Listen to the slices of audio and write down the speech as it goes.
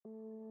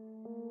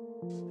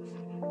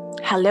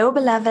Hello,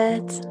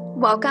 beloved.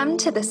 Welcome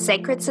to the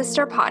Sacred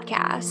Sister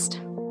Podcast,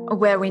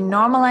 where we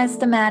normalize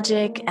the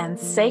magic and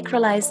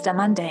sacralize the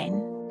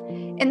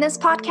mundane. In this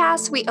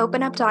podcast, we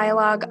open up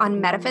dialogue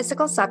on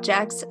metaphysical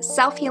subjects,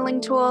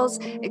 self-healing tools,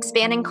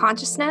 expanding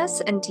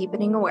consciousness, and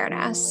deepening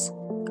awareness.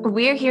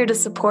 We're here to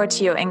support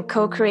you in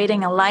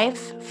co-creating a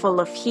life full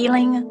of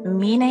healing,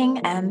 meaning,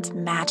 and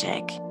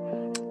magic.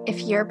 If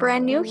you're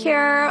brand new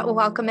here,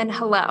 welcome and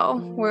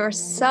hello. We're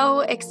so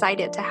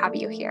excited to have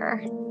you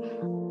here.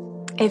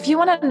 If you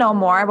want to know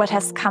more what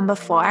has come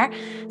before,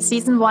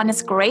 Season 1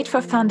 is great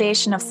for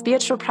foundation of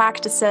spiritual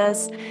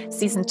practices.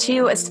 Season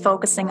 2 is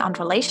focusing on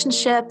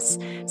relationships.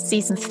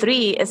 Season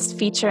 3 is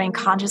featuring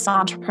conscious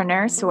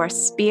entrepreneurs who are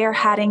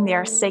spearheading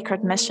their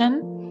sacred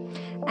mission.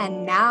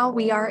 And now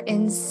we are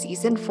in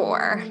Season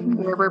 4,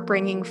 where we're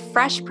bringing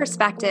fresh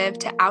perspective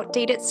to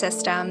outdated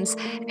systems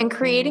and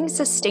creating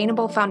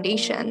sustainable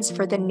foundations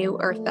for the new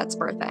earth that's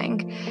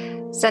birthing.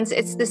 Since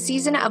it's the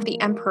season of the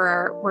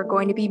Emperor, we're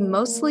going to be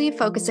mostly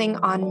focusing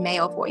on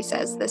male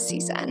voices this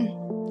season.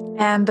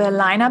 And the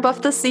lineup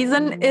of the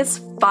season is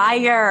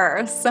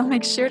fire, so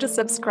make sure to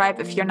subscribe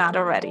if you're not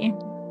already.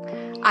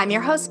 I'm your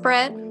host,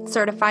 Britt,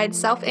 certified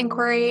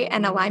self-inquiry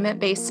and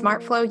alignment-based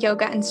Smart Flow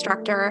yoga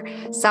instructor,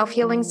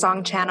 self-healing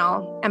song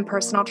channel, and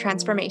personal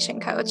transformation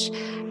coach,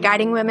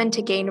 guiding women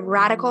to gain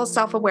radical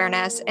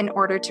self-awareness in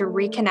order to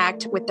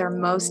reconnect with their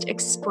most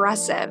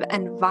expressive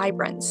and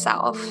vibrant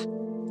self.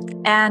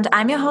 And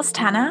I'm your host,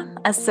 Hannah,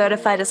 a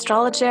certified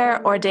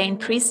astrologer, ordained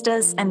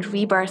priestess, and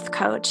rebirth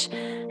coach.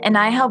 And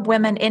I help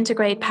women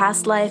integrate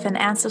past life and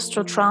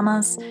ancestral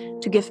traumas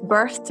to give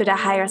birth to their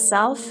higher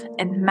self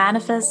and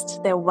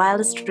manifest their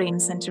wildest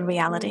dreams into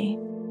reality.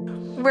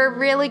 We're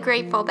really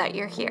grateful that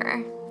you're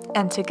here.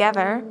 And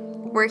together,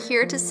 we're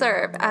here to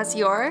serve as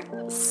your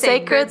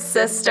Sacred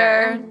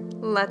Sister.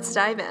 Let's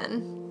dive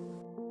in.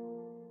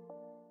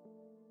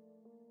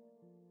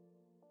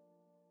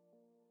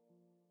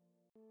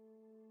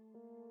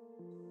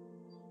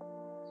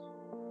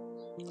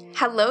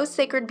 Hello,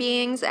 sacred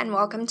beings, and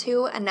welcome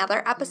to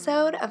another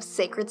episode of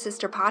Sacred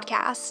Sister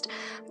Podcast.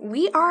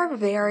 We are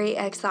very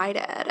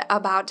excited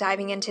about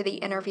diving into the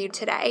interview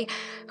today.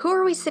 Who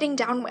are we sitting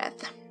down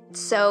with?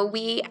 So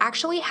we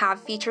actually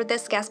have featured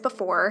this guest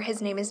before.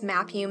 His name is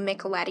Matthew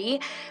Micheletti.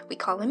 We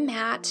call him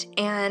Matt,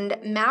 and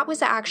Matt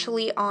was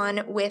actually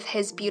on with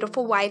his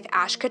beautiful wife,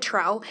 Ash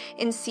Cottrell,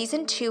 in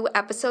Season 2,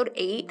 Episode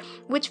 8,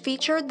 which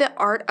featured the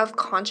art of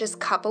conscious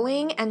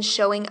coupling and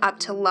showing up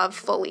to love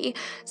fully.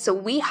 So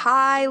we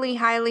highly,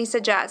 highly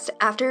suggest,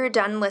 after you're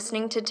done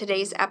listening to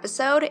today's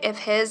episode, if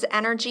his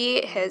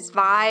energy, his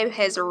vibe,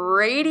 his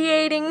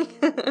radiating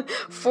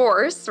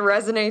force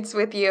resonates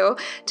with you,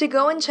 to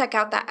go and check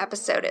out that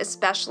episode,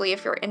 especially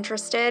if you're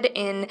interested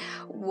in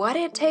what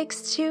it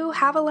takes to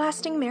have a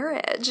lasting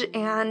marriage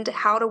and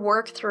how to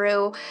work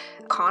through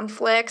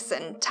conflicts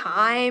and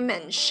time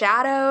and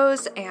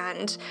shadows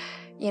and,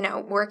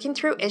 working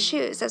through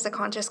issues as a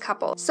conscious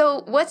couple.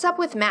 So what's up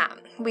with Matt?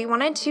 We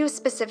wanted to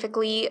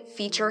specifically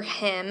feature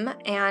him,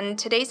 and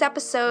today's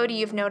episode,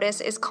 you've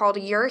noticed, is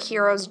called Your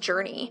Hero's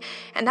Journey.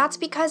 And that's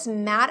because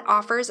Matt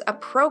offers a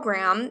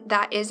program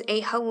that is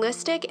a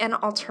holistic and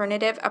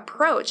alternative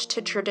approach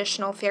to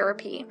traditional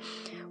therapy.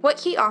 What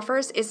he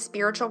offers is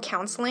spiritual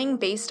counseling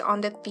based on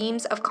the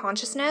themes of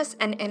consciousness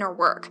and inner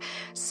work.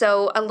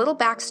 So a little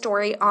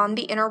backstory on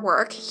the inner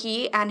work: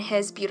 he and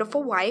his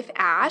beautiful wife,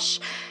 Ash,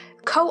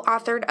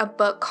 co-authored a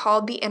book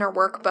called The Inner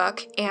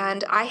Workbook,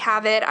 and I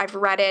have it, I've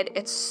read it,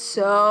 it's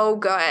so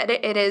good.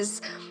 It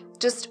is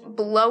just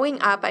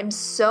blowing up. I'm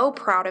so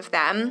proud of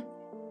them.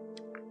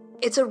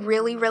 It's a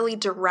really, really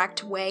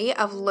direct way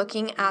of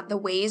looking at the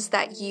ways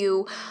that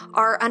you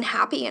are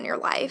unhappy in your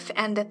life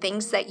and the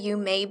things that you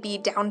may be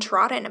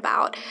downtrodden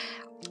about.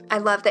 I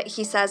love that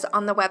he says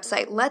on the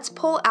website, let's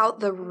pull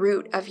out the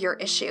root of your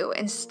issue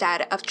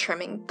instead of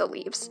trimming the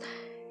leaves.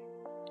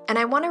 And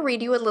I want to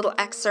read you a little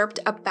excerpt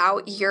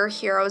about Your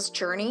Hero's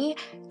Journey,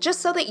 just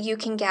so that you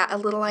can get a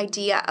little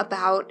idea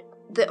about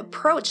the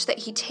approach that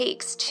he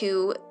takes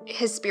to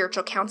his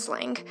spiritual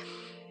counseling.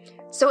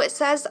 So it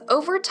says,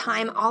 over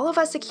time, all of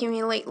us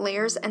accumulate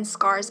layers and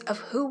scars of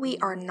who we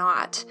are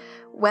not,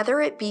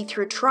 whether it be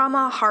through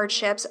trauma,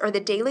 hardships, or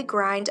the daily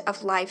grind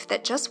of life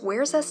that just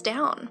wears us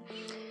down.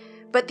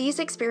 But these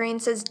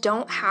experiences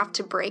don't have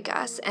to break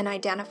us and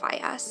identify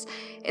us.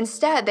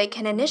 Instead, they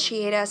can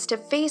initiate us to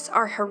face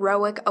our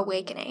heroic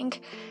awakening.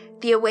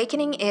 The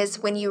awakening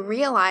is when you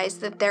realize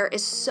that there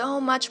is so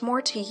much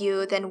more to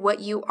you than what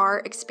you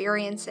are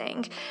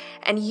experiencing.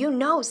 And you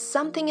know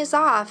something is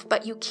off,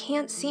 but you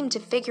can't seem to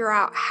figure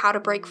out how to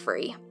break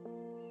free.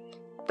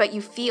 But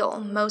you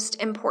feel,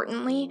 most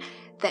importantly,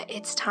 that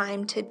it's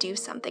time to do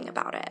something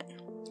about it.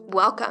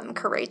 Welcome,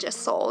 courageous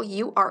soul.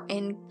 You are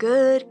in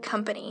good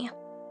company.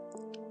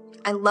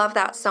 I love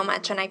that so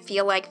much, and I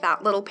feel like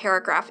that little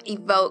paragraph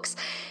evokes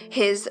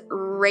his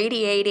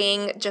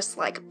radiating, just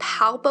like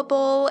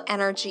palpable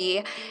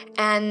energy,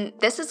 and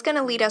this is going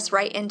to lead us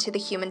right into the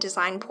human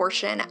design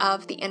portion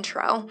of the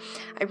intro.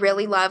 I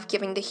really love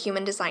giving the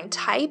human design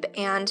type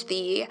and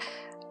the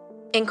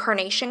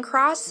incarnation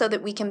cross so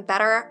that we can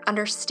better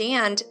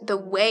understand the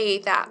way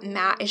that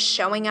Matt is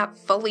showing up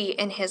fully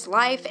in his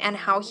life and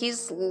how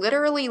he's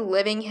literally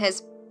living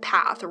his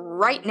path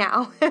right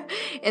now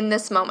in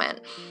this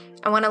moment.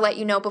 I want to let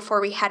you know before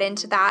we head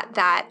into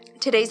that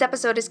today's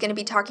episode is going to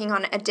be talking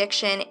on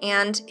addiction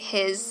and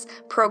his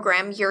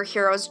program, Your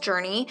Hero's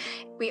Journey.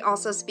 We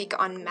also speak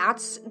on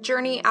Matt's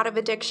journey out of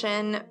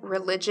addiction,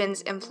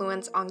 religion's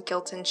influence on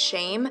guilt and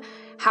shame,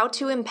 how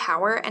to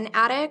empower an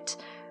addict.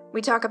 We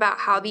talk about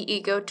how the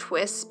ego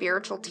twists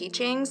spiritual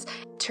teachings,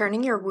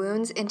 turning your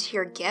wounds into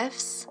your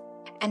gifts,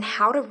 and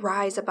how to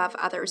rise above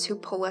others who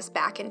pull us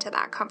back into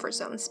that comfort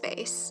zone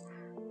space.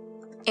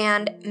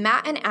 And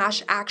Matt and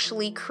Ash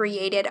actually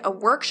created a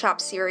workshop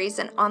series,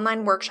 an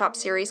online workshop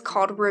series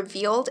called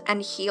Revealed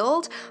and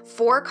Healed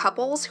for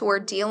couples who are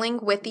dealing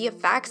with the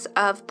effects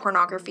of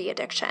pornography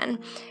addiction.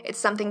 It's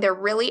something they're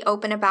really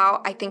open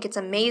about. I think it's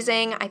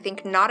amazing. I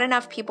think not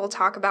enough people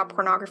talk about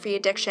pornography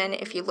addiction.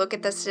 If you look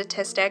at the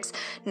statistics,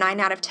 9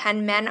 out of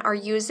 10 men are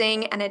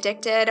using and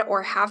addicted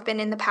or have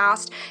been in the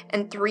past,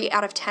 and 3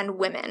 out of 10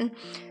 women.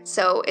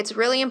 So it's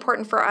really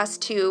important for us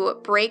to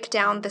break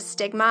down the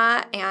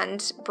stigma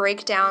and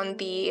break down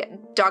the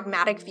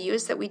dogmatic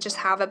views that we just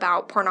have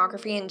about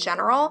pornography in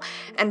general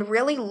and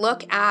really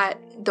look at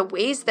the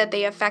ways that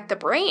they affect the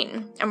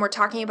brain. And we're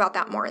talking about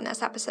that more in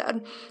this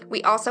episode.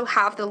 We also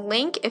have the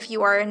link if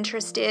you are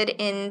interested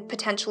in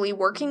potentially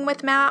working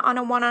with Matt on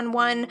a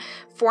one-on-one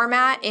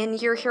format in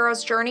Your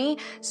Hero's Journey.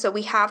 So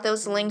we have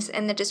those links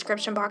in the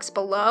description box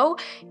below.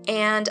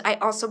 And I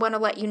also want to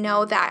let you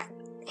know that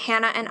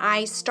Hannah and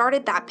I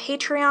started that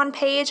Patreon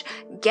page.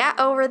 Get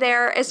over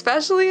there,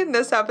 especially in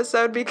this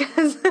episode,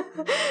 because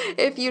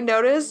if you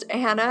noticed,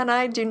 Hannah and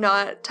I do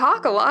not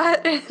talk a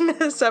lot in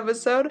this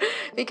episode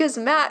because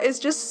Matt is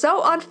just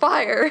so on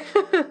fire.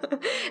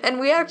 And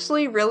we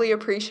actually really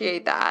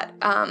appreciate that.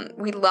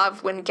 We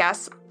love when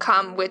guests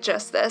come with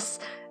just this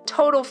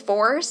total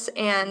force.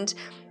 And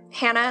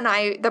Hannah and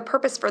I, the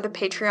purpose for the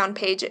Patreon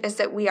page is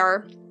that we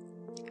are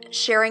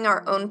sharing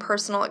our own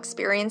personal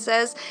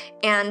experiences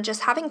and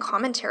just having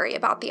commentary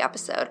about the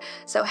episode.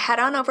 So head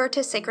on over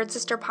to Sacred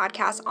Sister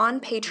Podcast on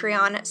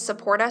Patreon,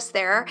 support us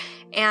there,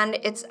 and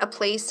it's a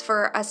place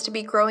for us to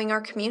be growing our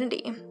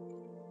community.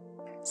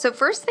 So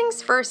first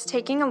things first,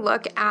 taking a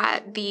look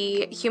at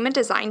the human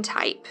design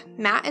type.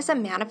 Matt is a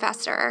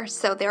manifester.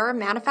 So there are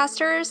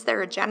manifestors,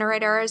 there are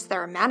generators,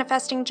 there are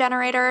manifesting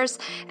generators,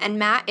 and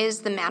Matt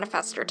is the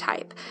manifester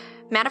type.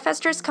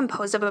 Manifestors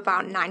compose of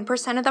about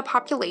 9% of the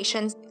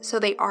population, so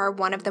they are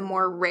one of the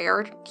more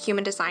rare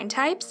human design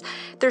types.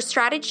 Their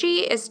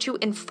strategy is to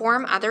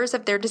inform others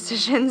of their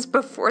decisions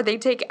before they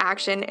take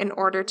action in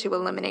order to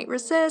eliminate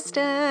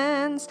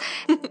resistance.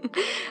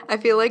 I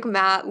feel like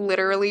Matt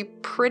literally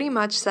pretty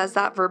much says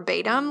that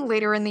verbatim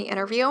later in the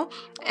interview,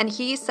 and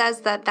he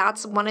says that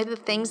that's one of the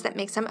things that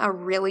makes him a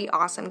really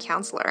awesome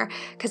counselor,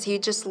 because he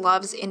just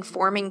loves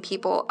informing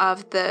people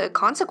of the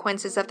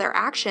consequences of their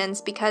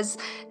actions, because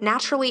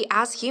naturally,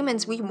 as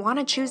humans, we want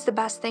to choose the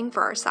best thing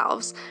for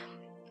ourselves.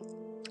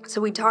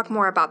 So we talk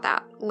more about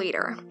that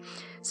later.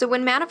 So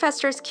when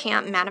manifestors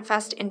can't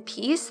manifest in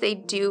peace, they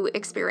do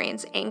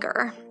experience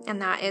anger, and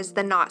that is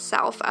the not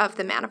self of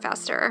the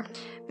manifestor.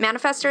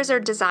 Manifestors are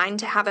designed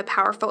to have a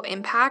powerful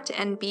impact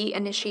and be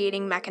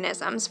initiating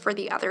mechanisms for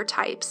the other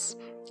types.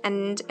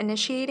 And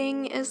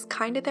initiating is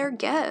kind of their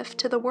gift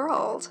to the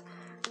world,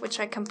 which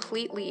I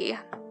completely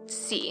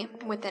see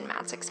within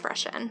Matt's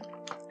expression.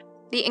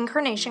 The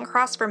incarnation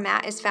cross for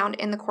Matt is found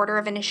in the quarter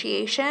of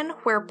initiation,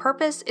 where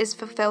purpose is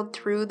fulfilled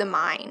through the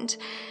mind.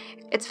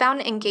 It's found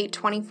in gate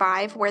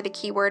 25, where the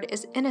keyword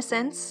is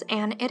innocence,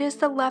 and it is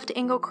the left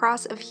angle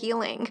cross of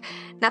healing.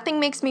 Nothing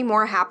makes me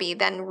more happy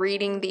than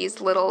reading these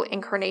little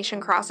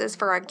incarnation crosses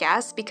for our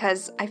guests,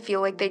 because I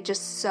feel like they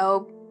just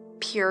so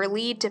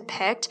purely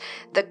depict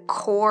the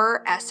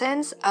core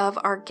essence of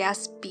our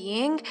guest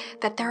being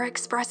that they're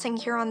expressing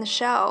here on the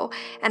show.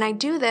 And I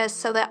do this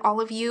so that all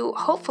of you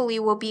hopefully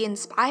will be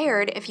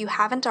inspired, if you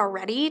haven't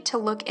already, to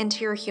look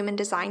into your human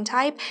design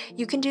type.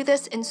 You can do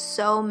this in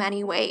so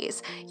many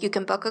ways. You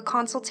can book a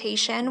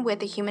consultation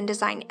with a human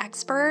design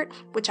expert,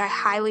 which I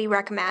highly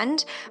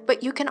recommend,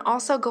 but you can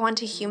also go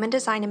onto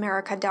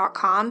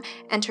humandesignamerica.com,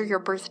 enter your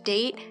birth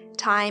date,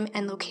 time,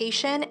 and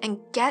location, and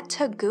get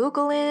to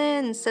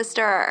Googling,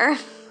 sister.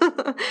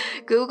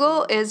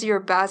 Google is your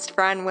best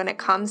friend when it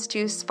comes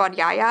to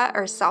svadhyaya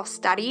or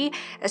self-study,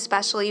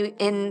 especially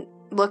in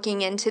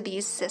looking into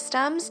these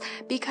systems,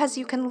 because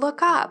you can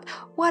look up,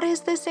 what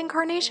does this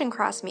incarnation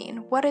cross mean?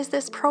 What is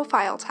this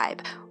profile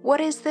type? What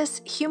is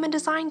this human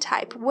design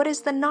type? What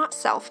does the not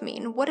self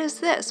mean? What is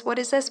this? What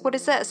is this? What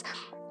is this?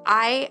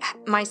 I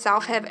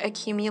myself have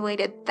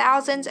accumulated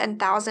thousands and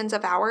thousands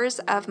of hours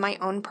of my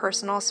own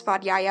personal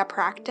svadhyaya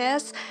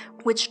practice,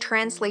 which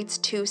translates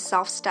to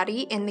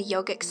self-study in the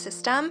yogic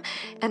system.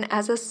 And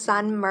as a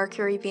Sun,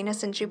 Mercury,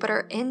 Venus, and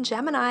Jupiter in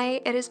Gemini,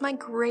 it is my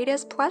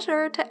greatest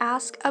pleasure to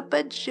ask a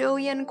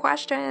bajillion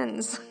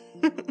questions.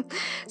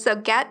 So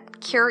get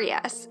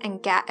curious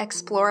and get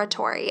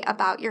exploratory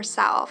about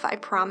yourself. I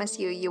promise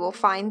you, you will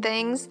find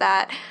things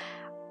that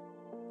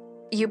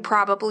you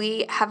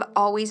probably have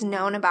always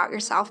known about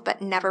yourself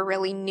but never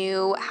really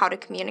knew how to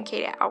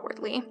communicate it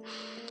outwardly.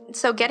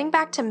 So getting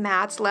back to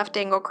Matt's left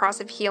angle cross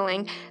of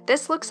healing,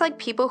 this looks like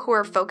people who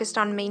are focused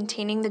on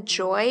maintaining the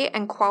joy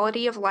and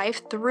quality of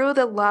life through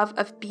the love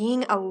of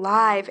being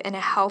alive in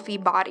a healthy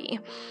body.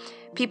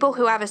 People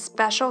who have a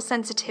special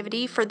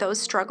sensitivity for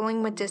those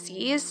struggling with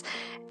disease,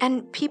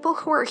 and people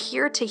who are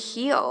here to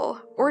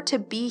heal or to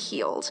be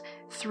healed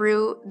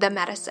through the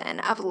medicine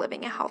of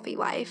living a healthy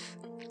life.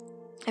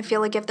 I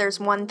feel like if there's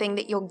one thing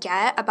that you'll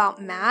get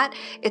about Matt,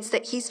 it's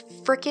that he's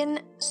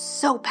freaking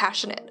so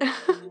passionate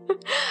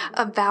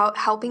about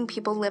helping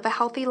people live a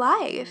healthy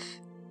life.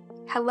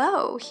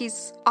 Hello,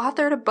 he's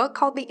authored a book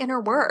called The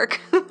Inner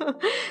Work.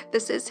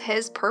 This is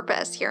his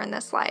purpose here in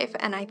this life,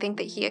 and I think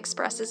that he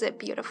expresses it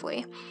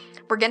beautifully.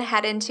 We're going to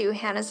head into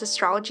Hannah's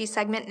astrology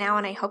segment now,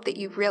 and I hope that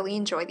you really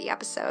enjoy the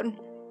episode.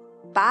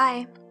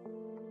 Bye!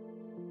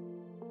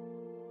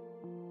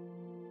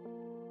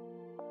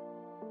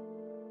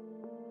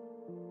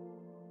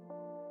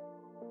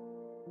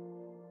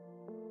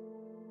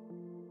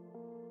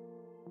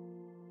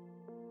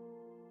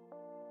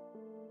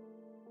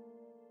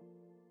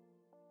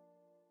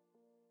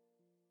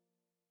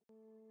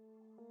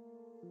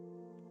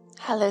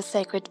 Hello,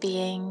 Sacred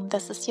Being.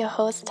 This is your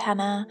host,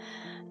 Hannah,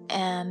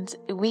 and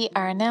we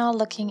are now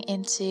looking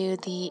into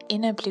the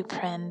inner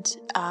blueprint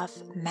of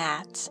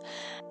Matt.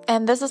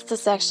 And this is the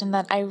section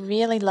that I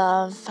really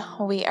love.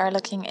 We are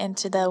looking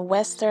into the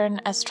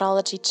Western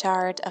astrology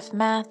chart of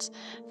Matt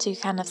to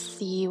kind of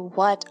see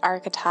what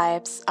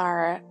archetypes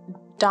are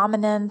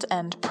dominant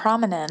and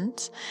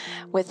prominent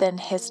within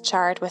his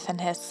chart, within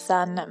his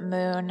sun,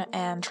 moon,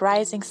 and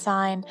rising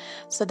sign,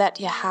 so that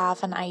you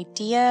have an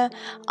idea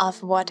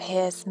of what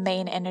his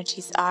main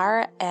energies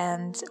are.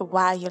 And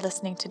while you're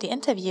listening to the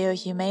interview,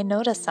 you may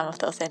notice some of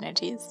those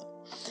energies.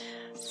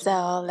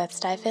 So let's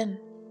dive in.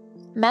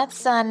 Matt's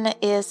sun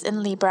is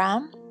in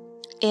Libra,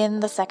 in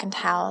the second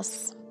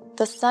house.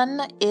 The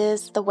sun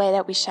is the way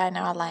that we shine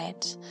our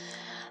light,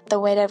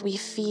 the way that we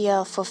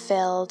feel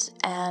fulfilled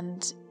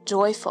and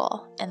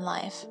joyful in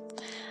life.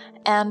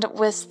 And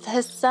with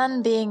his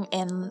sun being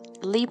in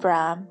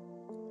Libra,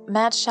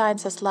 Matt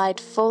shines his light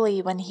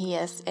fully when he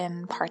is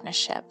in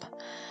partnership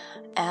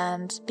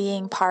and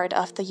being part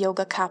of the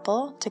yoga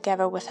couple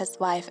together with his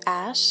wife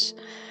Ash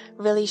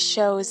really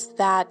shows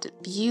that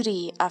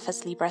beauty of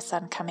his Libra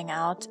sun coming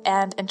out.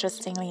 And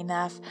interestingly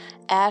enough,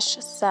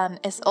 Ash's sun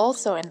is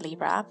also in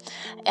Libra,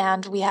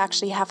 and we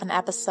actually have an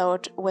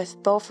episode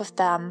with both of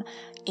them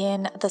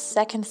in the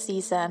second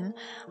season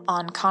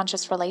on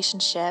conscious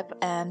relationship,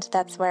 and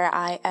that's where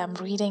I am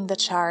reading the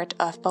chart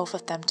of both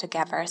of them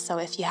together. So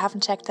if you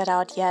haven't checked that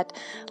out yet,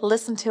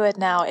 listen to it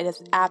now. It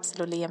is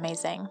absolutely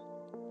amazing.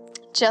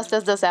 Just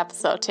as this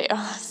episode too.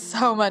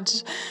 So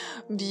much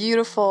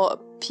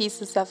beautiful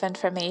pieces of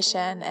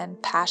information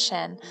and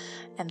passion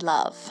and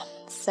love.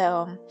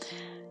 So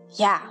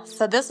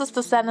this is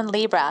the sun in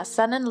Libra.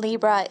 Sun in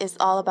Libra is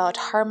all about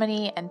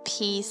harmony and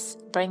peace,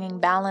 bringing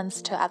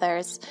balance to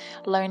others,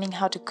 learning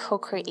how to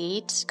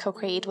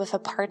co-create with a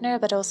partner,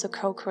 but also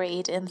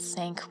co-create in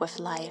sync with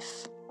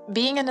life.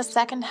 Being in the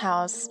second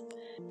house,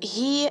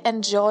 he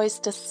enjoys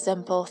the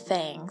simple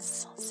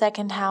things.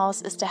 Second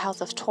house is the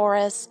house of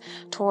Taurus.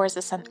 Taurus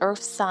is an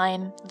earth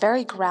sign,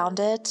 very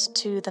grounded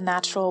to the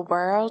natural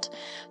world,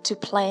 to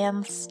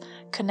plants,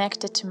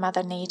 connected to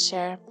Mother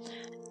Nature,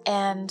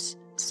 and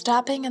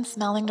stopping and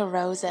smelling the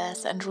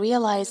roses and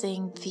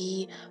realizing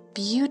the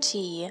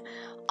beauty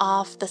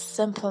of the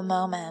simple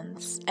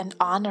moments and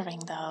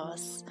honoring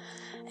those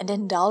and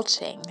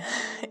indulging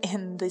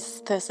in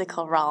this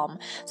physical realm.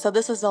 So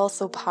this is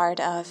also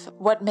part of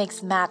what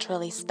makes Matt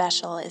really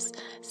special, is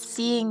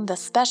seeing the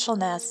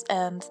specialness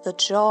and the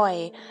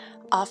joy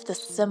of the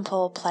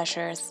simple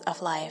pleasures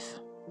of life.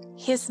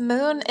 His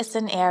moon is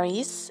in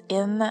Aries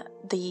in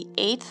the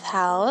 8th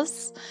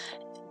house,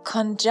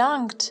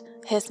 conjunct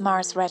his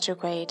Mars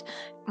retrograde.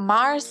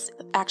 Mars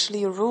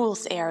actually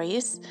rules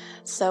Aries,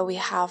 so we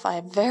have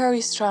a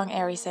very strong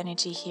Aries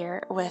energy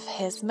here with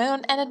his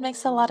moon, and it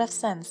makes a lot of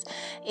sense.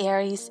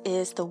 Aries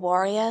is the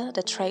warrior,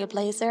 the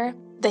trailblazer,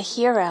 the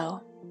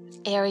hero.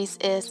 Aries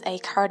is a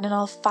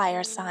cardinal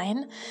fire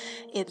sign.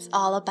 It's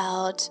all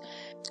about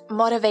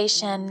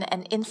motivation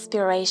and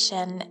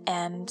inspiration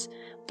and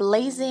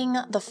blazing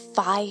the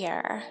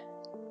fire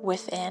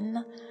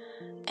within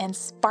and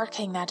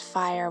sparking that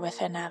fire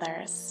within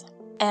others.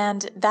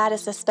 And that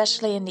is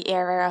especially in the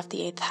area of the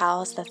 8th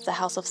house. That's the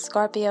house of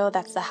Scorpio.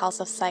 That's the house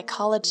of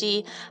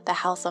psychology, the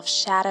house of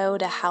shadow,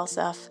 the house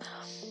of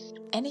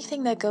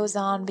anything that goes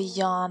on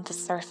beyond the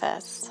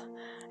surface.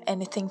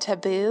 Anything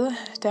taboo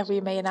that we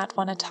may not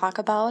want to talk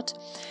about.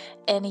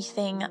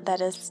 Anything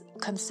that is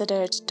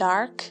considered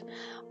dark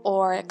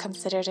or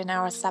considered in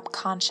our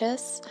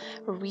subconscious.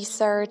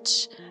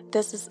 Research.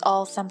 This is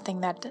all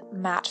something that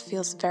Matt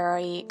feels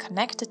very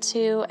connected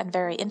to and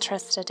very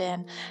interested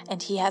in,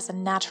 and he has a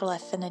natural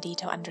affinity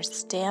to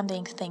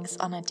understanding things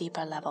on a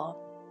deeper level.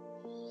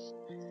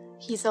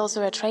 He's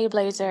also a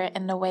trailblazer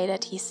in the way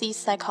that he sees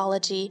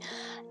psychology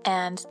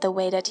and the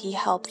way that he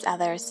helps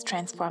others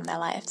transform their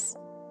lives.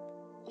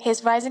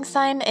 His rising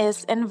sign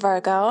is in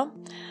Virgo,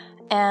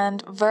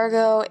 and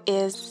Virgo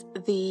is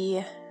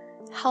the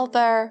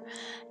helper,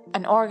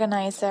 an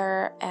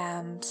organizer,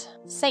 and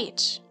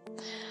sage.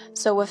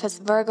 So with his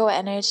Virgo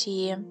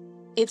energy,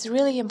 it's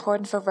really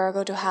important for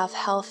Virgo to have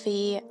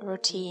healthy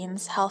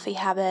routines, healthy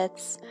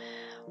habits,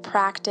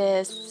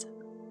 practice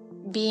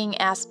being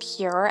as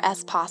pure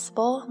as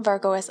possible.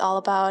 Virgo is all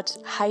about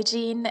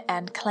hygiene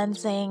and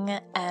cleansing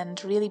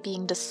and really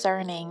being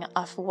discerning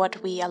of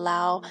what we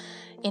allow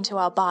into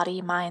our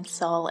body, mind,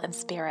 soul, and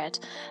spirit.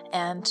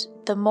 And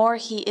the more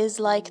he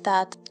is like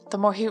that, the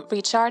more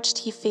recharged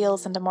he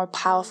feels and the more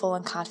powerful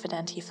and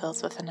confident he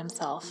feels within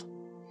himself.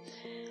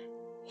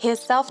 His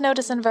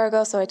self-notice in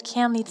Virgo, so it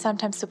can lead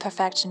sometimes to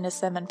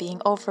perfectionism and being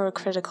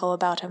overcritical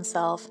about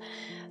himself.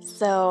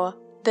 So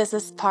this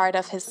is part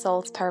of his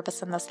soul's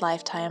purpose in this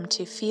lifetime,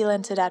 to feel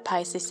into that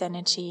Pisces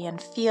energy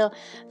and feel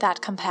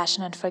that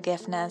compassion and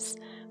forgiveness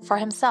for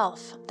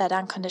himself, that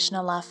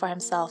unconditional love for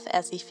himself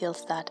as he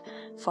feels that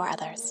for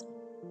others.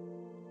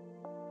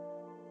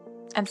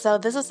 And so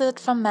this is it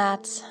from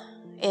Matt.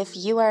 If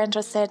you are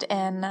interested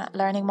in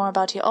learning more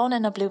about your own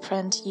inner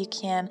blueprint, you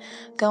can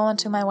go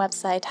onto my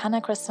website,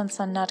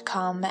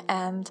 hannahchristensen.com,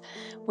 and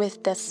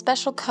with the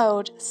special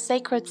code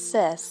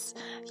SACREDSIS,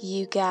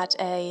 you get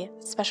a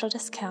special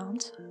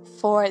discount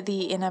for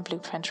the inner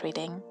blueprint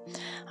reading.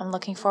 I'm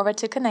looking forward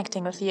to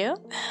connecting with you.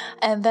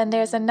 And then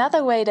there's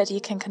another way that you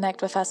can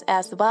connect with us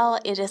as well.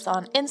 It is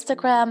on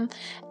Instagram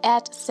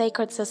at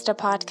Sacred Sister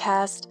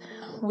Podcast.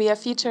 We are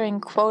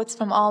featuring quotes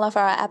from all of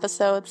our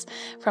episodes,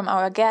 from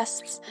our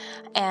guests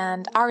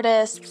and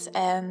artists,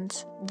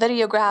 and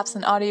videographs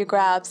and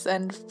audiographs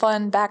and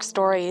fun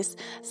backstories.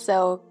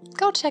 So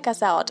go check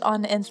us out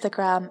on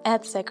Instagram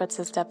at Sacred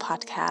Sister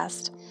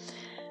Podcast.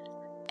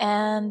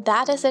 And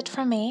that is it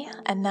from me.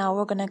 And now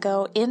we're going to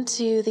go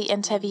into the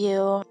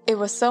interview. It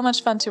was so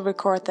much fun to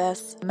record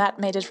this. Matt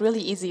made it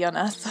really easy on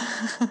us.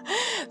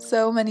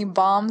 So many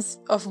bombs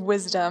of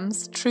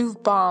wisdoms,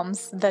 truth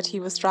bombs that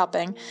he was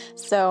dropping.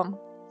 So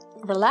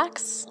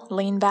relax,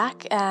 lean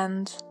back,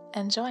 and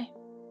enjoy.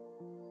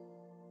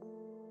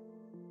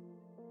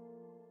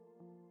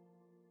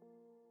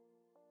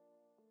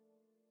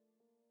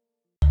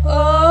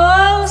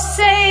 Oh,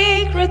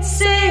 sacred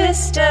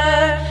sister,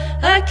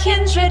 a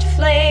kindred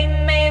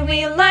flame, may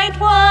we light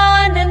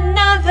one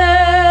another.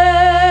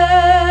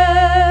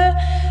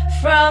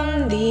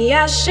 From the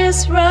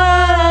ashes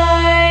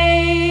rise,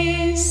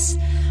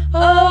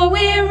 oh,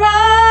 we rise,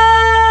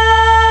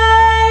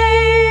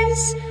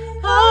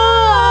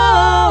 oh,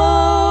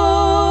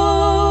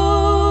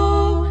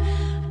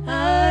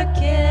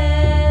 again.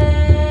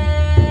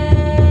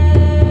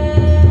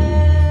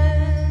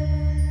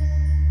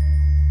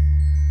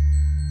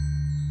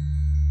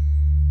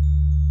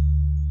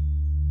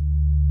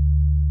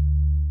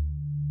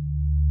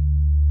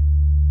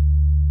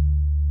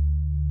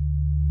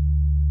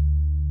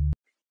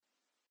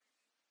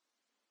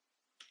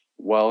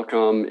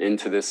 Welcome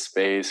into this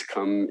space,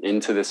 come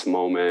into this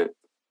moment,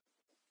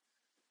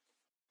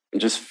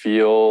 and just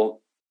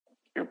feel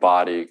your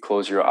body.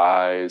 Close your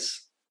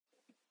eyes,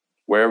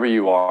 wherever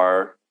you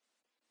are.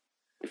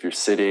 If you're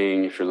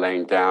sitting, if you're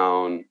laying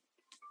down,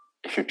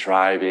 if you're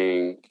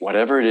driving,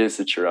 whatever it is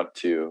that you're up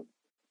to,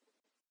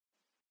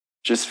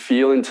 just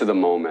feel into the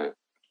moment,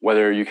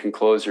 whether you can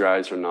close your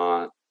eyes or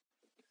not.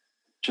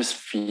 Just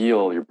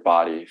feel your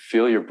body,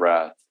 feel your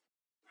breath.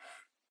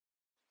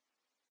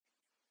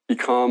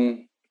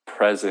 Become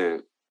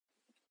present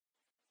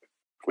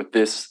with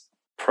this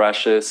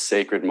precious,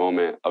 sacred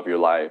moment of your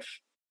life.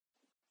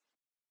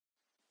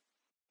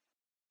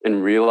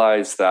 And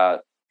realize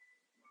that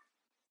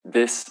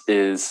this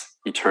is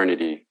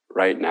eternity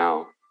right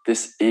now.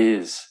 This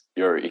is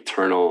your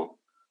eternal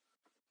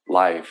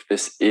life.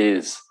 This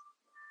is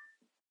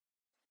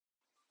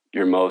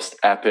your most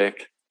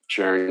epic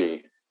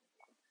journey.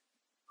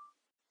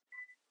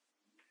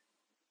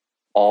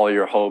 All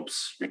your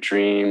hopes, your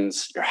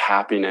dreams, your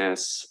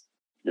happiness,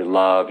 your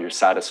love, your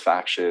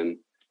satisfaction,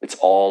 it's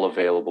all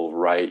available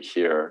right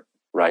here,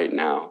 right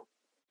now.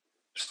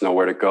 There's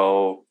nowhere to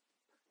go.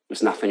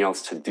 There's nothing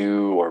else to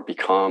do or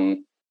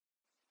become.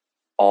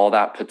 All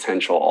that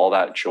potential, all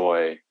that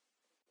joy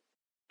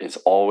is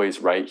always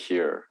right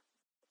here.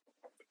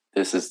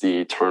 This is the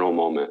eternal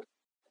moment.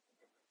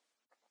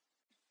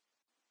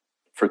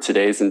 For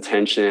today's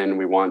intention,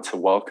 we want to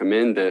welcome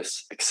in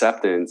this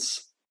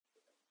acceptance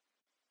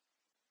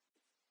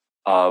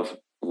of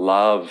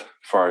love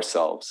for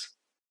ourselves,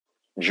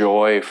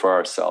 joy for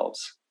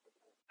ourselves,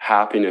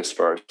 happiness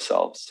for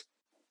ourselves.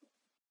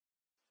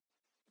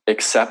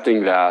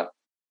 Accepting that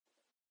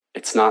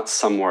it's not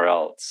somewhere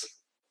else,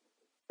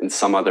 in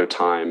some other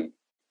time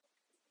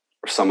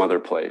or some other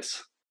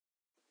place,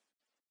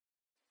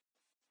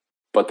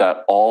 but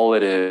that all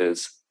it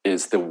is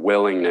the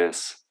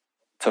willingness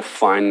to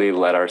finally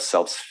let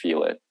ourselves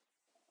feel it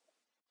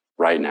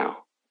right now.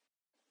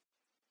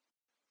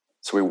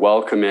 So we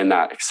welcome in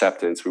that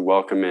acceptance. We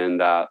welcome in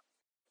that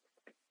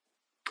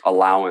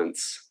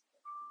allowance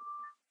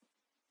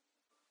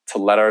to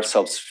let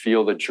ourselves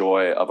feel the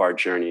joy of our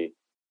journey.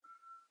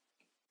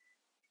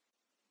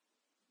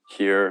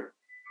 here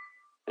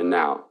and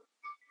now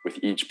with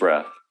each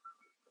breath.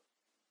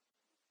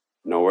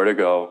 Nowhere to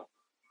go,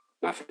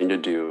 nothing to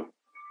do.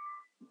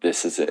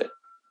 This is it.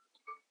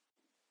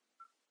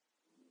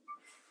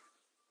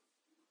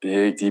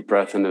 Big deep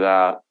breath into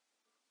that.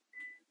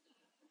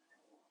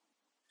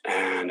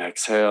 And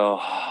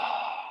exhale.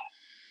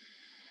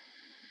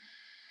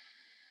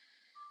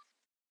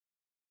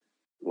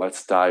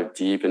 Let's dive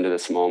deep into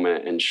this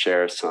moment and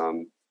share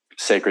some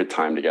sacred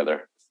time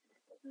together.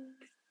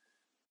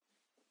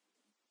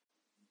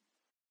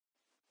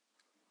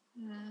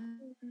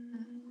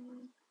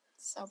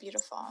 So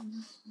beautiful.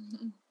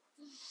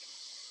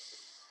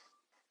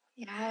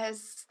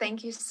 Yes,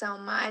 thank you so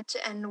much.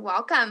 And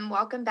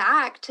welcome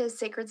back to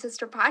Sacred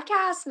Sister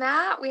Podcast,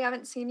 Matt. We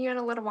haven't seen you in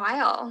a little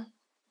while.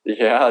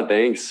 Yeah,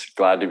 thanks.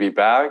 Glad to be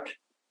back.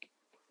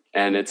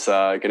 And it's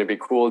going to be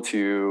cool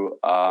to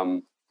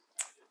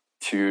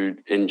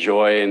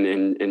enjoy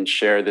and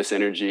share this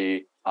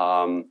energy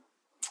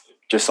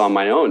just on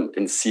my own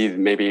and see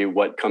maybe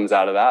what comes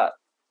out of that.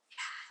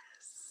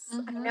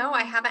 Yes, I know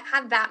I haven't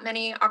had that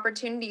many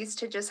opportunities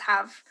to just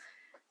have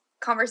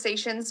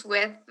conversations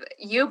with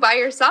you by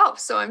yourself.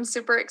 So I'm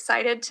super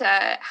excited to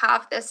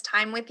have this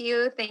time with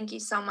you. Thank you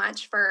so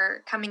much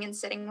for coming and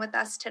sitting with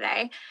us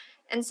today.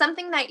 And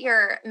something that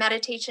your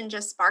meditation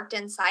just sparked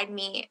inside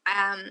me,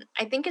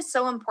 I think is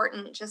so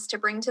important just to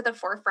bring to the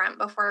forefront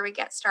before we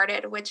get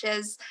started, which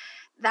is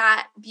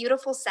that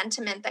beautiful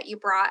sentiment that you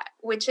brought,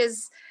 which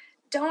is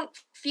don't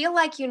feel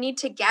like you need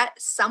to get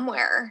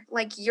somewhere.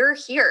 Like you're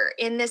here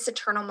in this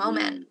eternal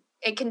moment.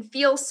 It can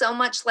feel so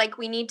much like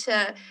we need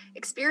to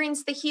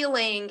experience the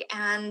healing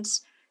and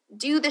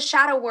do the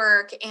shadow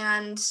work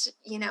and,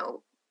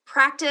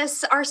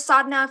 practice our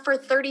sadhana for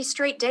 30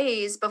 straight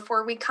days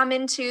before we come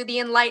into the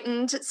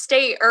enlightened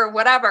state or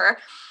whatever.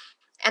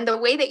 And the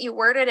way that you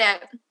worded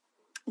it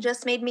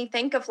just made me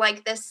think of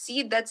like this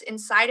seed that's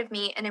inside of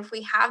me. And if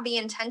we have the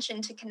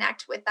intention to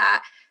connect with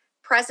that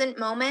present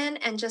moment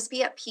and just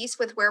be at peace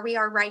with where we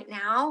are right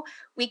now,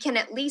 we can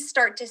at least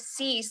start to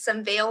see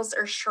some veils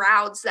or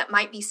shrouds that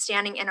might be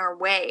standing in our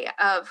way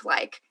of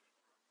like,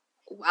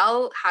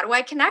 well, how do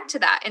I connect to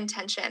that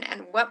intention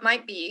and what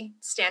might be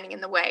standing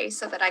in the way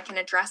so that I can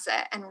address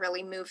it and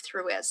really move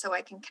through it so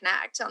I can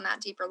connect on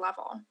that deeper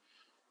level.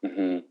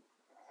 Mm-hmm.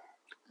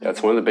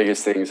 That's one of the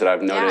biggest things that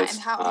I've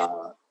noticed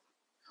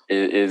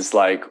is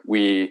like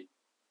we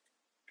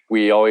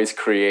always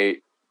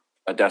create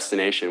a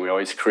destination. We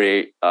always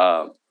create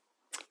an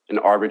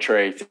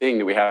arbitrary thing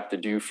that we have to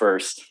do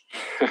first.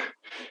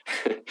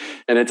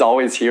 And it's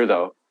always here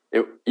though.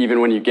 Even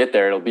when you get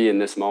there, it'll be in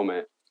this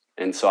moment.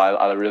 And so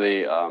I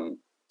really, I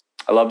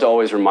love to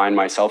always remind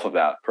myself of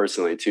that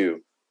personally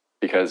too,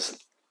 because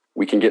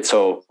we can get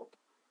so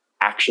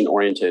action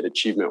oriented,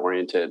 achievement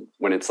oriented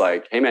when it's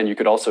like, hey man, you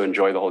could also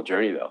enjoy the whole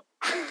journey though.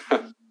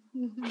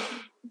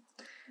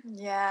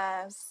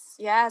 Yes.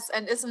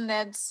 And isn't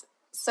it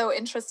so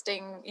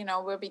interesting?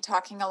 We'll be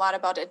talking a lot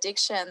about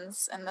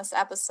addictions in this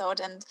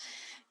episode. And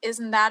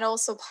isn't that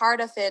also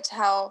part of it,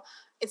 how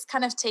it's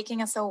kind of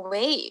taking us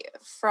away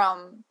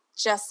from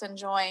just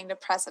enjoying the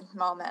present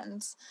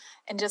moment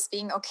and just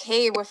being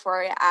okay with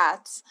where you're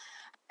at.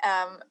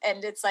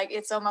 And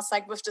it's almost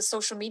like with the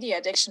social media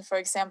addiction, for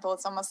example,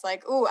 it's almost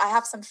like, oh, I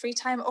have some free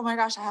time. Oh my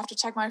gosh, I have to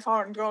check my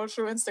phone and go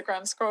through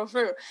Instagram, scroll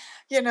through,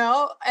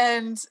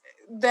 and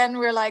then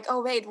we're like,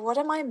 oh, wait, what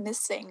am I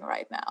missing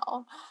right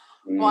now?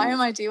 Why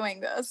am I doing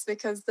this?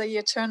 Because the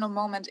eternal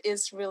moment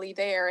is really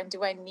there. And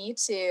do I need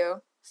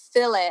to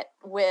fill it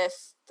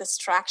with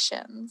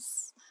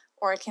distractions,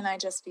 or can I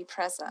just be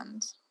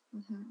present?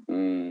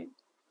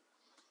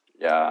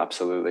 Yeah,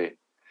 absolutely.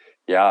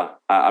 Yeah,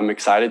 I'm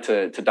excited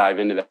to dive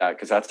into that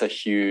because that's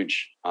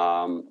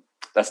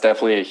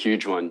definitely a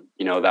huge one.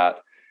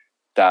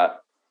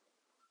 That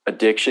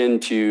addiction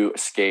to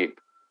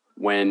escape,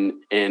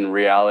 when in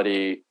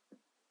reality,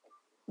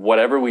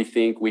 whatever we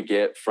think we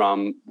get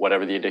from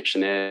whatever the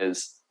addiction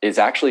is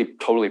actually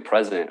totally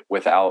present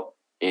without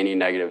any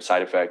negative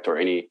side effect or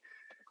any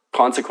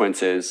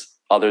consequences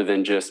other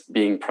than just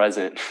being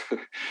present.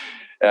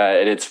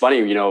 And it's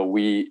funny,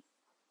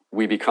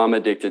 we become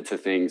addicted to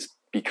things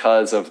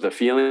because of the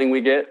feeling we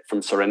get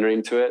from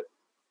surrendering to it.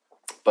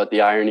 But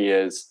the irony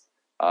is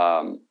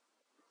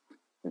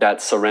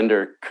that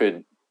surrender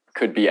could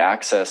be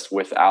accessed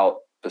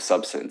without the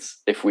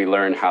substance if we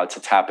learn how to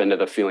tap into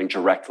the feeling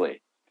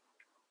directly.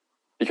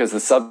 Because the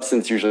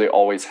substance usually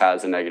always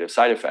has a negative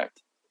side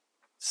effect.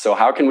 So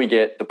how can we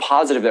get the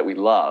positive that we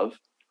love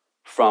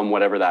from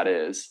whatever that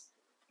is,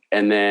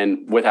 and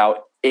then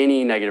without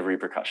any negative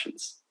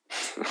repercussions?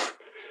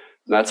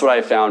 That's what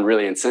I found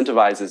really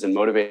incentivizes and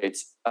motivates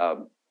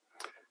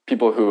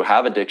people who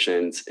have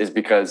addictions, is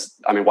because,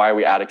 why are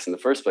we addicts in the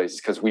first place?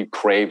 Is because we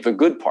crave the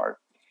good part.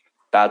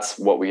 That's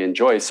what we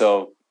enjoy.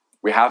 So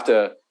we have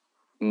to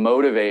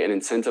motivate and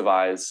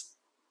incentivize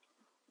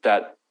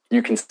that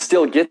you can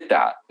still get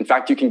that. In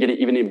fact, you can get it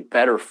even in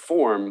better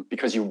form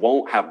because you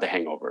won't have the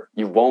hangover.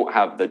 You won't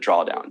have the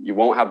drawdown. You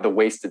won't have the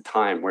wasted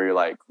time where you're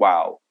like,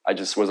 wow, I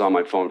just was on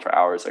my phone for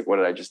hours. Like, what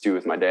did I just do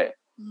with my day?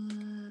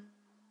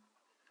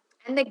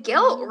 And the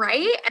guilt,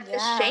 right? And the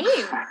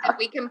shame that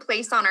we can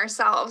place on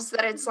ourselves,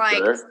 that it's like,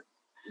 Sure.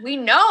 we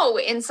know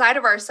inside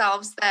of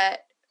ourselves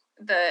that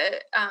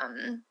the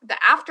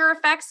after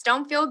effects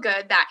don't feel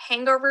good, that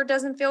hangover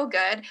doesn't feel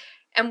good.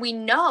 And we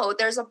know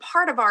there's a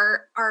part of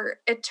our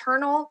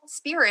eternal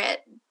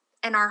spirit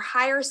and our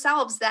higher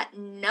selves that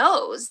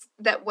knows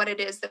that what it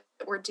is that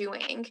we're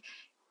doing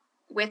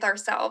with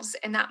ourselves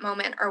in that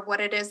moment, or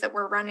what it is that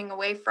we're running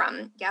away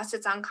from. Yes,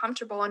 it's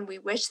uncomfortable and we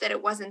wish that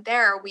it wasn't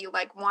there. We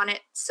like want it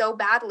so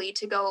badly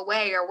to go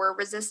away, or we're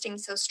resisting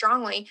so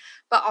strongly,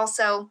 but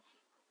also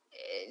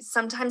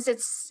sometimes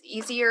it's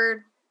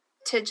easier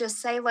to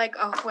just say like,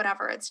 oh,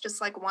 whatever, it's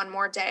just like one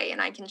more day and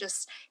I can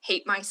just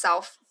hate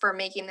myself for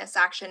making this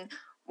action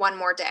one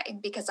more day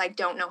because I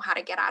don't know how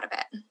to get out of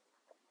it.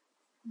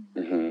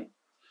 Mm-hmm.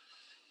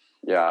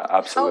 Yeah,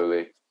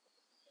 absolutely.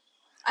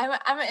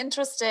 I'm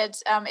interested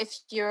if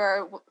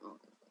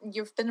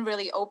you've been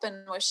really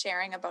open with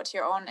sharing about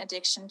your own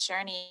addiction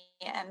journey,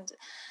 and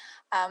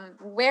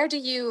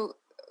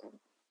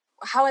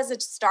how has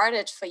it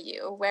started for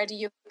you? Where do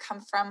you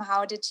come from?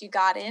 How did you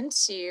got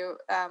into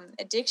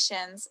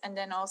addictions? And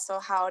then also,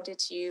 how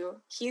did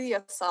you heal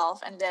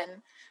yourself? And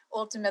then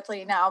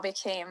ultimately now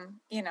became,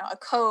 a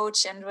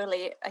coach and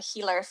really a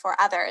healer for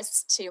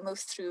others to move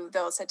through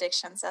those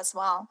addictions as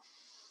well.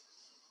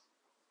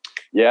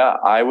 Yeah,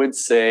 I would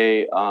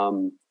say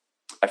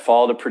I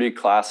followed a pretty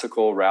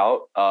classical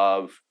route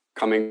of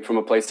coming from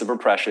a place of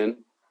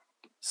repression.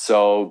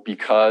 So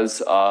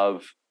because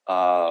of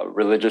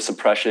religious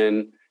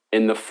oppression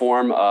in the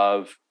form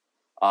of,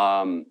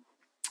 now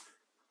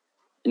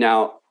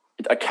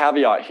a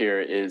caveat here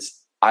is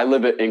I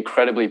live an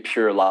incredibly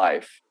pure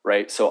life,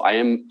 right? So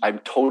I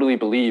totally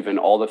believe in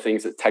all the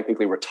things that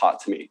technically were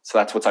taught to me. So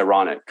that's what's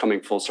ironic,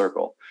 coming full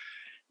circle.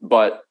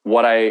 But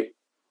what I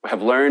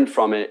have learned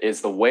from it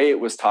is the way it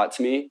was taught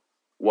to me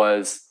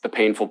was the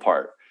painful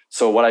part.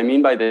 So what I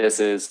mean by this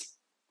is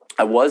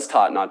I was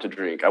taught not to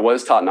drink. I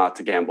was taught not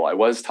to gamble. I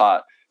was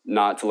taught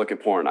not to look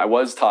at porn. I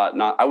was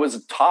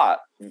taught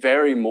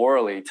very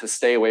morally to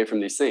stay away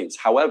from these things.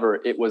 However,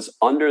 it was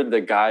under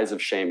the guise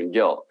of shame and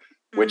guilt,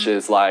 which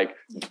is like,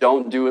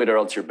 don't do it or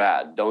else you're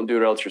bad. Don't do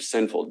it or else you're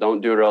sinful.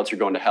 Don't do it or else you're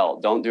going to hell.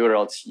 Don't do it or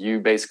else you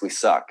basically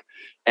suck.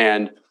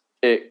 And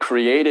it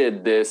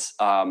created this,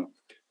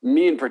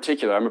 me in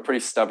particular, I'm a pretty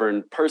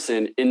stubborn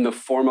person in the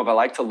form of I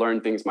like to learn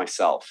things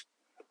myself.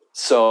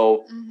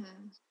 So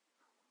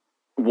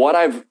what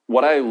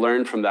I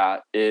learned from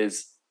that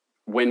is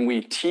when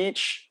we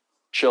teach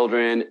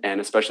children,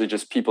 and especially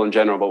just people in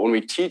general, but when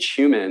we teach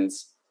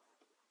humans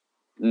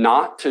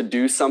not to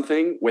do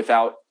something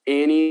without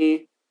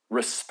any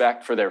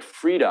respect for their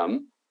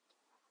freedom,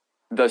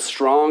 the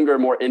stronger,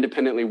 more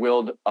independently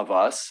willed of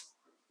us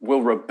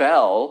will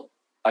rebel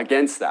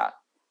against that,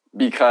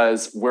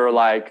 because we're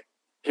like,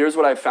 here's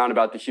what I've found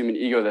about the human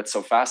ego that's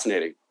so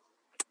fascinating.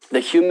 The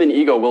human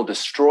ego will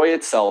destroy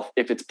itself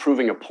if it's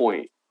proving a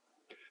point.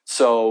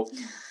 So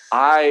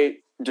I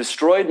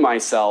destroyed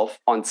myself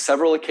on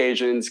several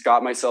occasions,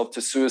 got myself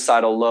to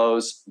suicidal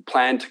lows,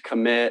 planned to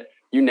commit,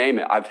 you name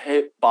it. I've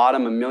hit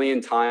bottom a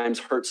million times,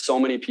 hurt so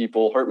many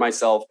people, hurt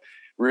myself,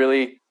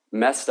 really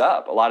messed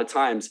up a lot of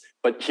times.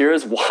 But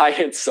here's why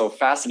it's so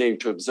fascinating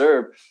to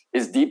observe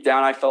is deep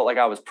down, I felt like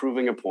I was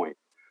proving a point.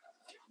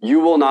 You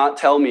will not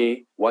tell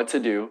me what to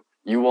do.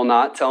 You will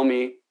not tell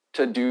me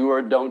to do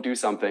or don't do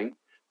something.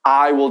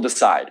 I will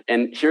decide.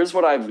 And here's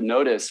what I've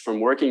noticed from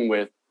working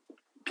with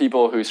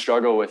people who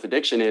struggle with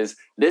addiction is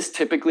this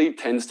typically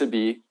tends to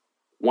be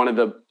one of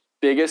the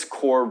biggest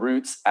core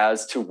roots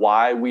as to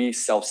why we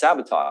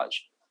self-sabotage,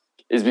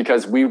 is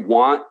because we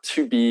want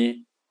to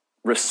be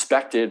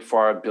respected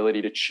for our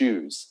ability to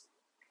choose.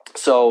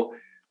 So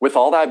with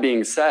all that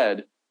being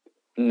said,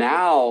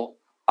 now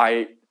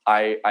I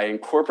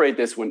incorporate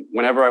this when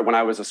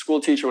I was a school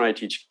teacher, when I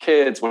teach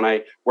kids, when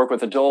I work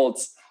with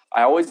adults,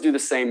 I always do the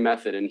same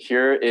method. And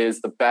here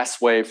is the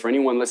best way for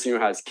anyone listening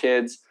who has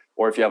kids,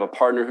 or if you have a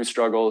partner who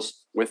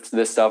struggles with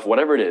this stuff,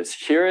 whatever it is,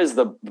 here is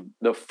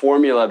the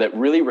formula that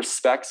really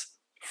respects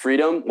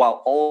freedom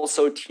while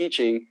also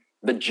teaching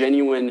the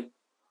genuine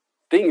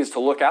things to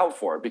look out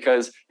for.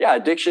 Because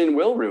addiction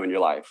will ruin your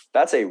life.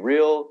 That's a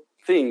real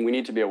thing we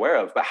need to be aware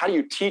of. But how do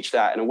you teach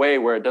that in a way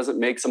where it doesn't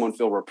make someone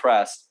feel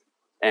repressed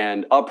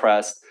and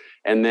oppressed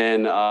and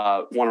then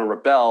want to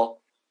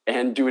rebel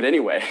and do it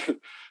anyway?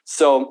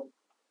 So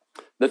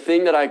the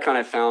thing that I kind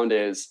of found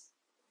is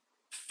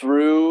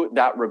through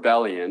that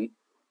rebellion,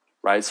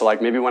 right? So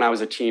like maybe when I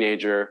was a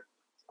teenager,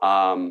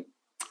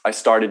 I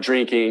started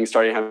drinking,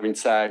 started having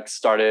sex,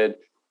 started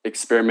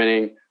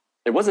experimenting.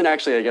 It wasn't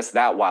actually, I guess,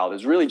 that wild. It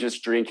was really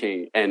just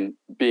drinking and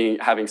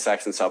having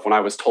sex and stuff when I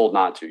was told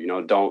not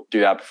to, don't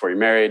do that before you're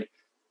married,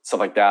 stuff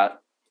like that.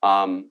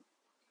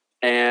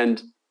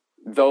 And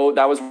though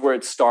that was where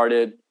it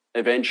started,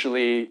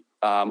 eventually,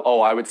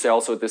 I would say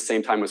also at the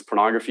same time was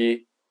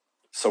pornography.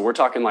 So we're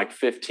talking like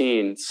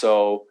 15.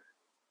 So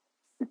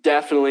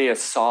definitely a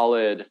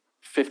solid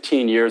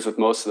 15 years with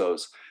most of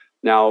those.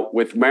 Now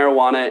with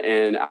marijuana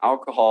and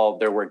alcohol,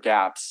 there were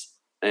gaps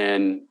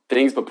and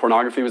things, but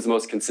pornography was the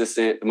most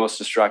consistent, the most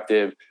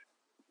destructive,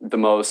 the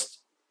most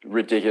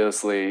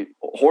ridiculously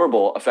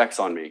horrible effects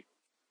on me.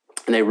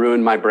 And they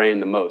ruined my brain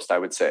the most, I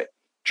would say.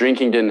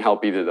 Drinking didn't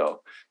help either,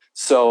 though.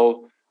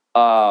 So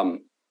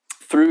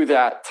through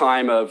that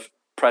time of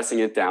pressing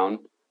it down,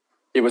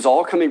 it was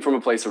all coming from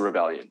a place of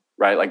rebellion,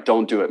 right? Like,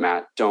 don't do it,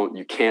 Matt.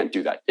 You can't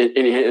do that.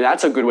 And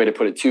that's a good way to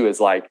put it too, is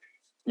like,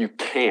 you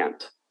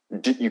can't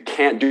do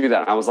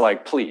that. And I was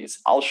like, please,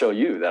 I'll show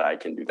you that I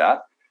can do that.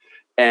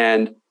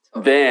 And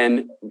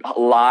then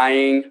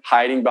lying,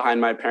 hiding behind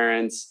my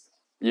parents,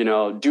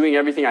 doing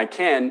everything I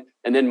can.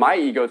 And then my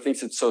ego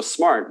thinks it's so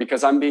smart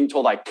because I'm being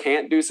told I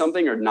can't do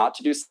something or not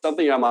to do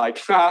something. And I'm like,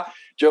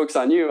 joke's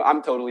on you.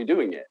 I'm totally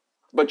doing it.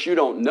 But you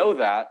don't know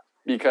that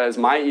because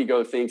my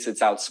ego thinks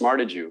it's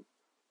outsmarted you.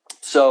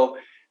 So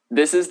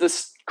this is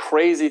this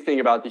crazy thing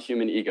about the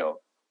human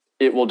ego.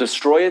 It will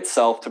destroy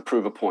itself to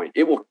prove a point.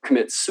 It will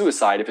commit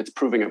suicide if it's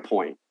proving a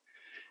point.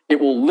 It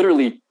will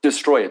literally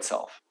destroy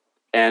itself.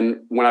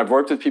 And when I've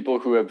worked with people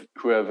who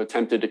have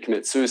attempted to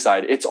commit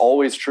suicide, it's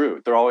always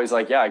true. They're always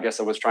like, yeah, I guess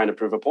I was trying to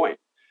prove a point.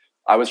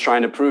 I was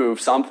trying to prove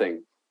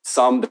something.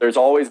 There's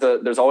always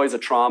a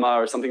trauma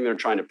or something they're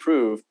trying to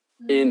prove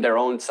in their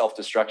own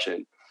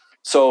self-destruction.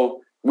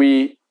 So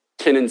we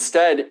can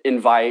instead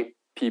invite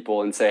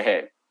people and say,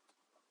 hey,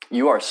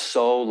 you are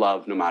so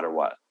loved no matter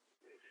what.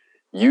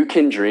 You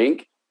can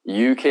drink,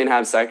 you can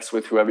have sex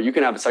with whoever, you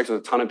can have sex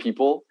with a ton of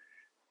people,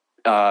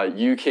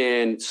 you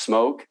can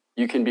smoke,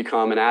 you can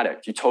become an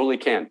addict. You totally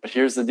can. But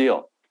here's the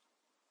deal.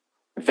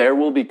 There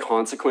will be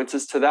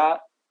consequences to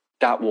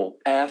that will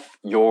F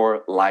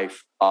your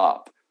life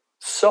up.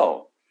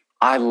 So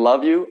I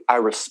love you, I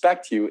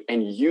respect you,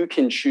 and you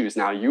can choose.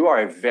 Now, you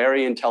are a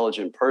very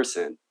intelligent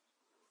person.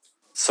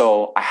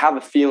 So I have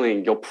a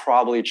feeling you'll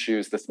probably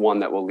choose this one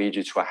that will lead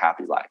you to a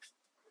happy life.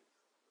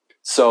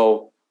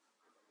 So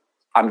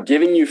I'm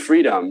giving you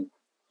freedom.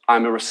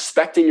 I'm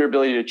respecting your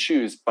ability to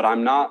choose, but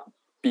I'm not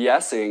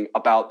BSing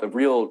about the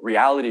real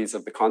realities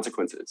of the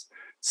consequences.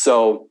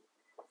 So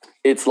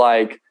it's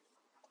like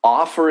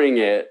offering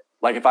it.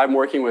 Like if I'm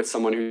working with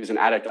someone who's an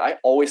addict, I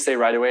always say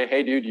right away,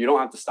 hey, dude, you don't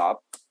have to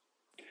stop.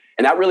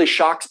 And that really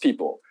shocks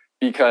people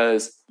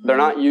because they're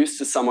not used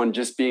to someone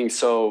just being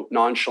so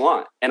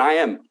nonchalant. And I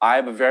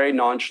have a very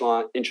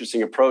nonchalant,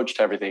 interesting approach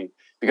to everything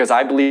because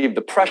I believe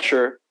the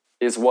pressure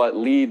is what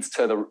leads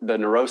to the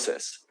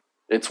neurosis.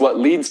 It's what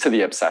leads to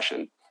the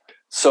obsession.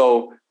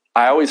 So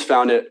I always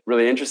found it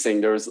really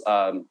interesting.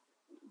 The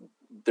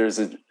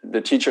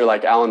teacher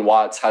like Alan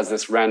Watts has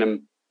this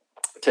random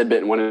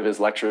tidbit in one of his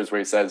lectures where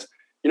he says,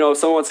 if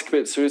someone wants to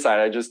commit suicide,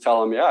 I just tell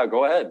them, yeah,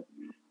 go ahead.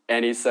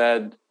 And he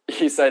said,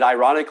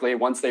 ironically,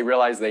 once they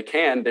realize they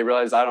can, they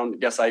realize, I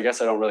guess I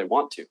don't really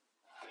want to.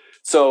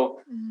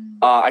 So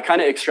I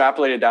kind of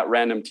extrapolated that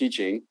random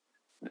teaching.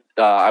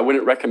 I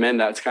wouldn't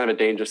recommend that. It's kind of a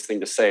dangerous thing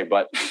to say,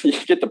 but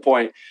you get the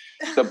point.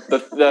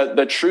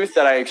 The truth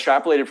that I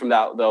extrapolated from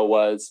that, though,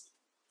 was,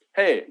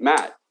 hey,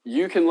 Matt,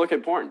 you can look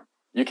at porn.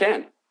 You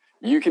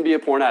can be a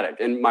porn addict.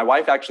 And my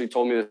wife actually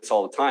told me this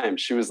all the time.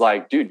 She was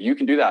like, dude, you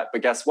can do that.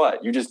 But guess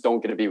what? You just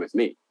don't get to be with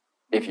me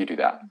if you do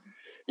that.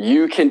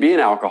 You can be an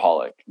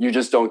alcoholic. You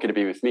just don't get to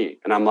be with me.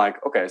 And I'm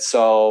like, okay,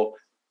 so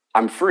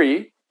I'm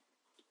free.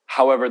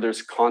 However,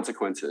 there's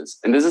consequences.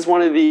 And this is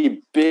one of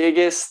the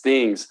biggest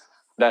things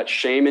that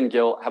shame and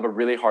guilt have a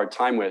really hard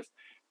time with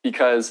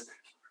because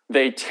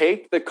they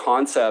take the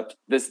concept,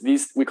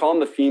 we call them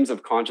the themes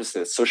of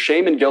consciousness. So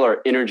shame and guilt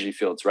are energy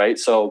fields, right?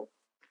 So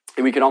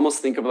we can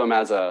almost think of them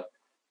as a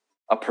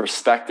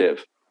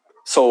perspective.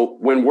 So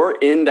when we're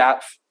in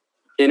that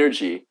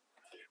energy,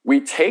 we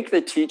take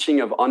the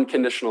teaching of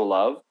unconditional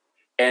love,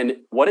 and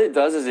what it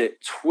does is it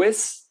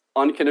twists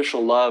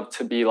unconditional love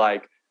to be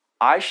like,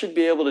 I should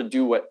be able to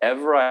do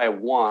whatever I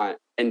want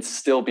and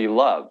still be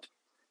loved.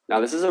 Now,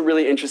 this is a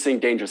really interesting,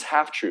 dangerous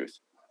half-truth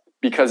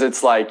because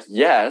it's like,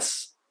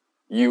 yes,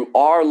 you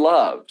are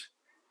loved,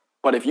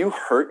 but if you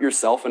hurt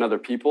yourself and other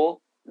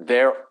people,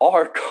 there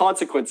are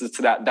consequences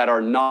to that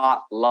are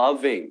not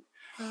loving.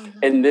 Mm-hmm.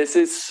 And this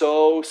is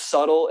so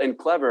subtle and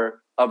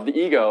clever of the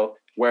ego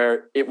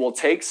where it will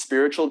take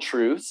spiritual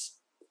truths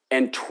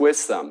and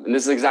twist them. And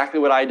this is exactly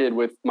what I did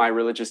with my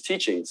religious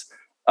teachings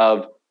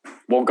of,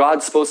 well,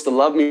 God's supposed to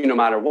love me no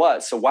matter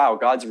what. So, wow,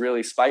 God's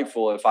really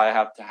spiteful if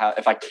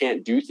I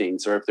can't do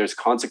things or if there's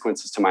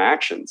consequences to my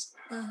actions.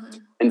 Mm-hmm.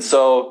 And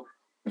so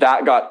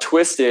that got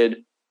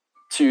twisted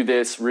to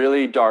this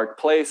really dark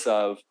place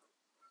of,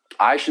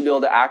 I should be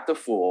able to act a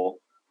fool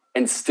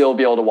and still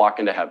be able to walk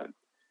into heaven.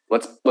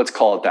 Let's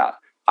call it that.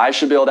 I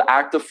should be able to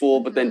act a fool,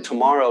 but then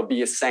tomorrow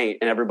be a saint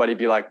and everybody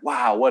be like,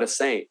 wow, what a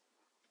saint,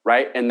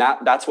 right? And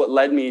that's what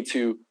led me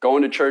to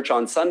going to church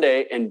on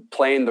Sunday and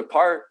playing the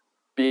part,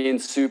 being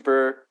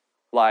super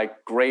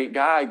like great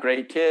guy,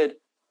 great kid.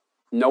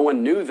 No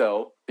one knew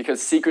though,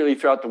 because secretly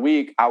throughout the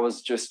week, I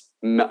was just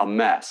a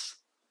mess.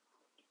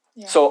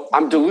 Yeah. So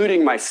I'm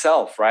deluding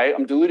myself, right?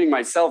 I'm deluding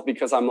myself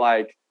because I'm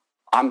like,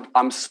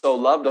 I'm so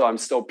loved though, I'm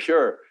so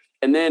pure.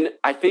 And then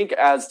I think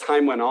as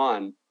time went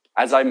on,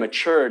 as I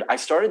matured, I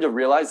started to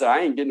realize that I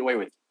ain't getting away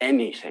with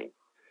anything.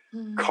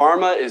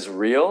 Karma is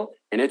real,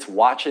 and it's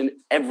watching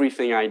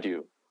everything I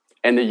do.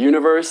 And the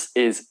universe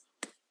is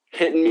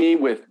hitting me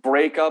with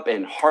breakup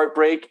and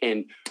heartbreak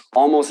and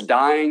almost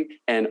dying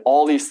and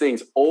all these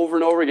things over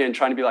and over again,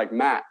 trying to be like,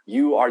 Matt,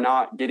 you are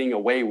not getting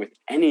away with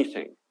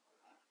anything.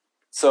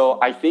 So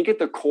I think at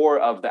the core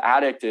of the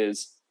addict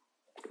is,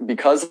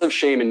 because of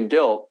shame and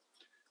guilt,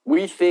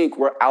 we think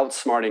we're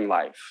outsmarting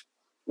life.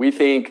 We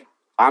think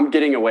I'm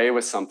getting away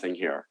with something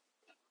here.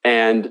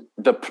 And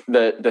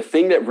the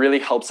thing that really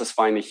helps us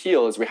find the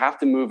heal is we have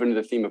to move into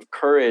the theme of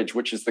courage,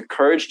 which is the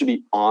courage to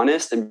be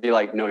honest and be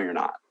like, no, you're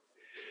not.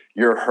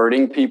 You're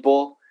hurting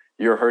people.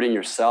 You're hurting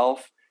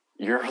yourself.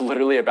 You're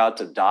literally about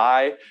to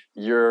die.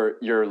 You're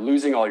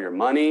losing all your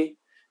money.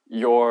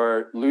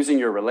 You're losing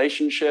your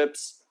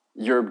relationships.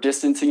 You're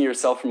distancing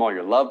yourself from all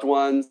your loved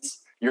ones.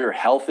 Your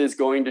health is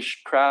going to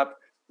crap.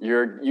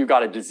 You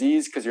got a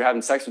disease because you're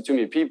having sex with too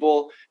many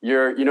people.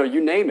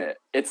 You name it.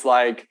 It's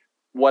like,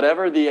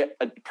 whatever the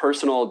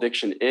personal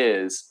addiction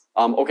is,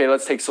 okay,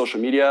 let's take social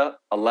media,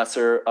 a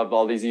lesser of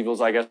all these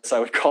evils, I guess I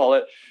would call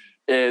it,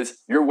 is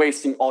you're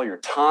wasting all your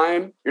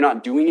time. You're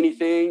not doing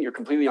anything. You're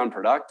completely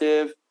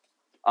unproductive.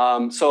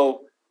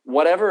 So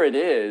whatever it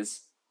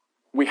is,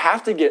 we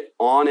have to get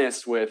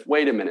honest with,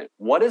 wait a minute,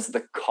 what is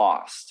the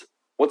cost?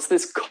 What's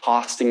this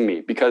costing me?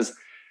 Because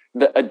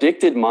the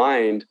addicted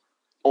mind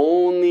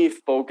only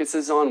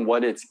focuses on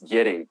what it's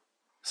getting.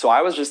 So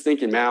I was just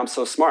thinking, man, I'm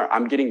so smart.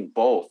 I'm getting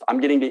both. I'm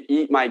getting to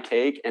eat my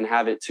cake and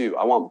have it too.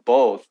 I want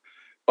both.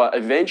 But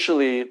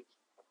eventually,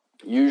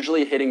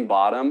 usually hitting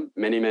bottom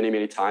many, many,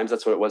 many times,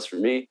 that's what it was for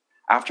me.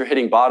 After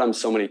hitting bottom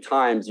so many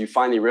times, you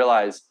finally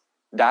realize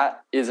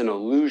that is an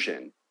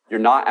illusion.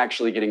 You're not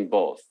actually getting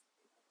both.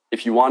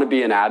 If you want to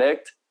be an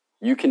addict,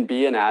 you can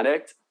be an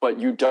addict, but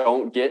you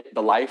don't get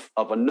the life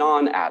of a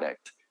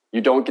non-addict.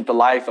 You don't get the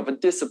life of a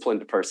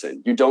disciplined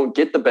person. You don't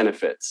get the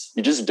benefits.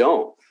 You just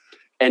don't.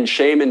 And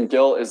shame and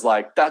guilt is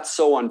like, that's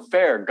so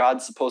unfair.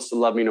 God's supposed to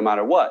love me no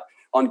matter what.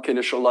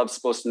 Unconditional love's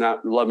supposed to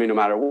not love me no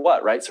matter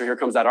what, right? So here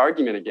comes that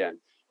argument again.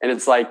 And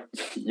it's like,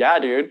 yeah,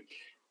 dude,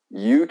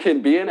 you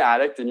can be an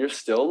addict and you're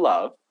still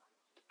loved.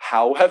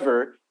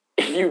 However,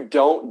 you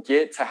don't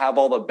get to have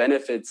all the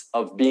benefits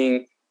of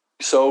being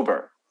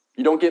sober.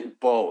 You don't get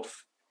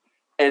both.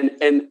 And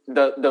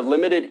the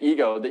limited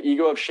ego, the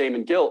ego of shame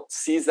and guilt,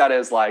 sees that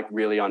as like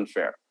really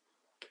unfair.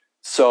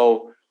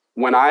 So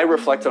when I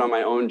reflected on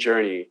my own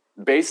journey,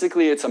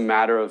 basically it's a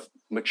matter of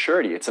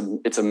maturity. It's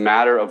a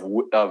matter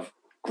of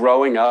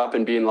growing up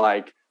and being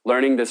like,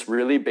 learning this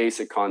really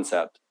basic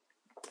concept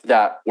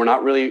that we're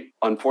not really,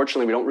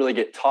 unfortunately, we don't really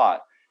get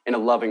taught in a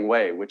loving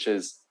way, which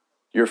is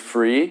you're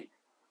free,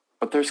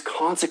 but there's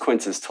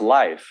consequences to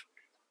life.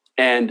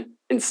 And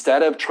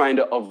instead of trying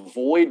to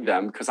avoid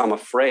them because I'm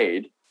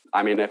afraid,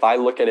 I mean, if I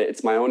look at it,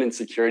 it's my own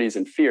insecurities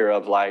and fear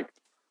of like,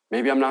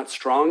 maybe I'm not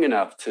strong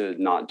enough to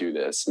not do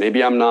this.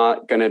 Maybe I'm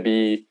not going to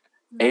be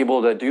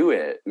able to do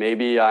it.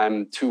 Maybe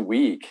I'm too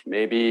weak.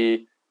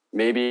 Maybe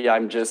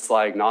I'm just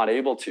like not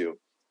able to.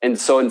 And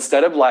so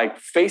instead of like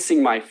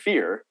facing my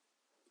fear,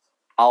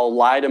 I'll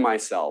lie to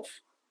myself.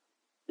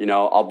 You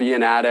know, I'll be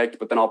an addict,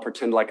 but then I'll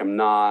pretend like I'm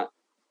not.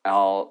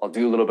 I'll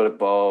do a little bit of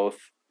both,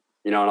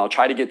 you know, and I'll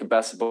try to get the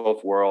best of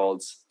both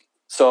worlds.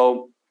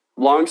 So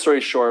long story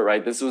short,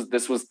 right, this was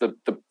the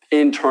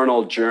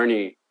internal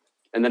journey.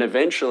 And then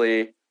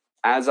eventually,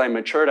 as I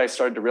matured, I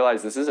started to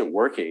realize this isn't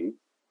working.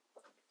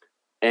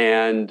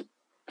 And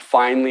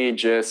finally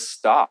just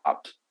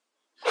stopped.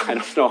 I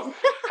don't know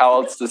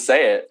how else to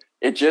say it.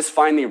 It just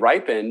finally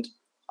ripened.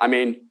 I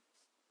mean,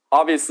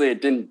 obviously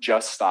it didn't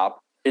just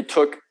stop. It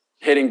took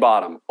hitting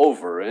bottom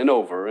over and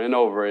over and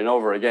over and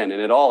over again.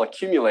 And it all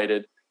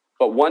accumulated.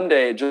 But one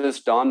day it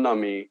just dawned on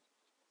me,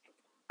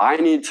 I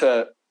need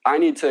to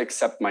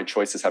accept my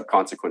choices have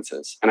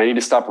consequences. And I need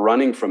to stop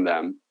running from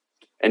them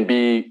and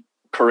be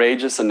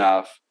courageous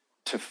enough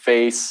to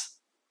face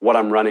what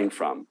I'm running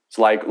from. It's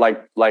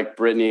like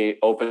Brittany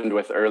opened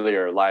with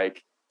earlier,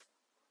 like,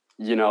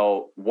 you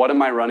know, what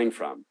am I running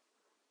from?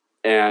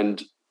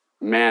 And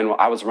man,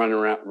 I was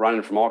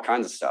running from all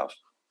kinds of stuff.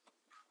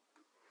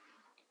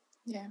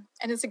 Yeah.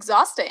 And it's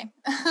exhausting.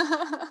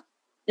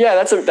 Yeah,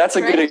 that's a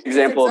right? good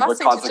example of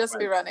the consequence. To just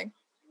be running.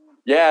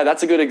 Yeah,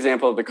 that's a good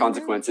example of the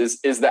consequence. Is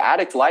the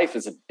addict life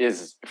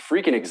is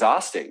freaking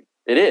exhausting.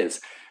 It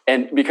is.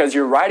 And because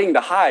you're riding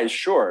the highs,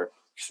 sure,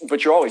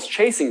 but you're always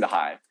chasing the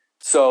high.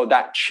 So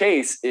that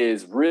chase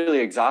is really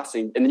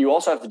exhausting. And then you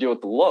also have to deal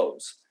with the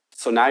lows.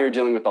 So now you're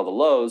dealing with all the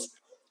lows,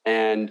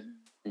 and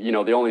you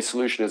know, the only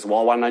solution is,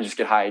 well, why don't I just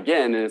get high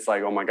again? And it's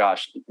like, oh my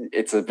gosh,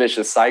 it's a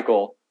vicious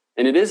cycle,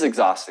 and it is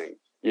exhausting.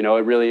 You know,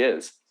 it really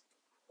is.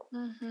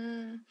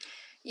 Mm-hmm.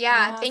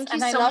 Yeah. Thank you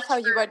so much. And I love how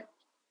you were.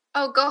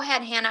 Oh, go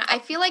ahead, Hannah. I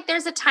feel like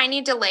there's a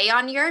tiny delay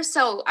on yours,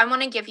 so I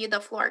want to give you the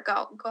floor.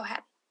 Go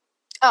ahead.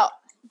 Oh,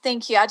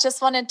 thank you. I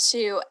just wanted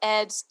to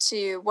add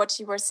to what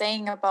you were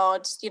saying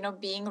about, you know,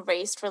 being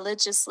raised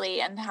religiously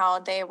and how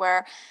they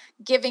were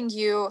giving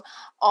you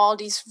all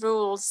these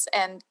rules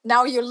and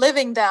now you're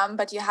living them,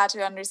 but you had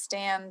to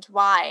understand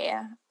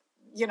why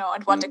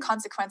and what the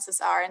consequences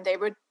are. And they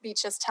would be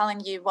just telling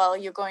you, well,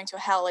 you're going to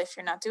hell if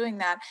you're not doing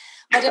that.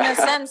 But in a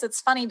sense,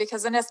 it's funny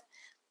because in a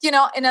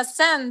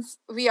sense,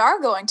 we are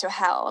going to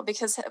hell,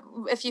 because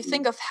if you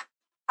think of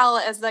hell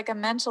as like a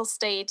mental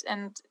state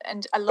and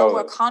a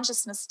lower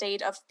consciousness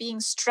state of being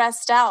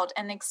stressed out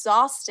and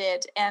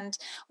exhausted and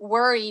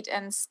worried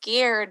and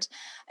scared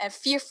and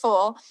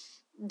fearful,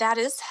 that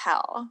is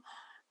hell,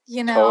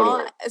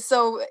 Totally.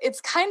 So it's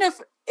kind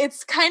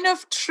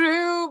of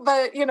true,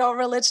 but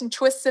religion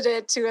twisted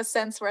it to a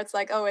sense where it's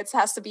like, oh, it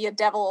has to be a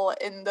devil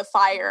in the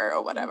fire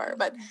or whatever.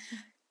 But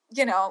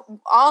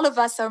all of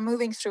us are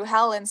moving through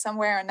hell in some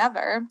way or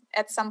another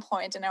at some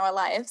point in our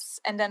lives,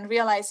 and then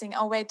realizing,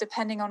 oh wait,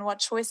 depending on what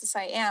choices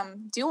I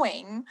am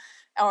doing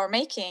or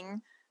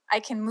making, I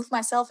can move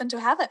myself into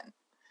heaven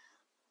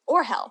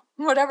or hell,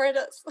 whatever it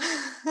is.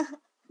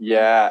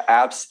 Yeah,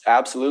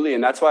 absolutely.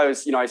 And that's why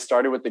I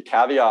started with the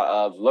caveat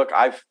of, look,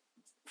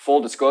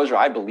 full disclosure,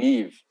 I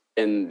believe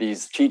in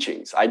these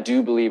teachings. I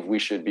do believe we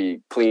should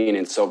be clean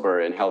and sober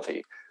and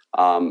healthy.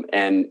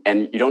 And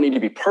you don't need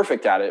to be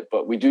perfect at it,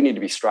 but we do need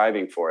to be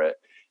striving for it.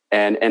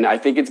 And I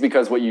think it's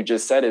because what you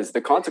just said is the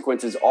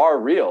consequences are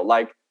real.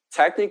 Like,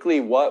 technically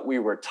what we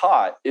were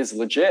taught is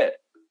legit.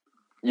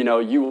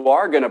 You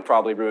are going to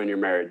probably ruin your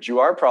marriage. You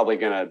are probably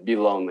going to be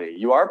lonely.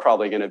 You are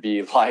probably going to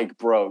be like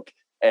broke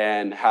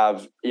and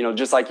have,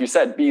 just like you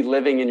said, be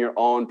living in your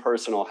own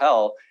personal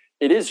hell.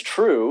 It is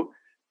true,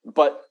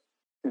 but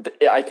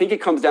I think it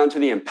comes down to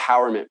the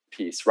empowerment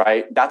piece,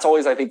 right? That's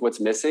always, I think,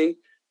 what's missing.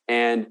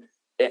 And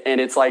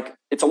it's like,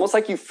 it's almost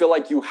like you feel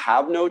like you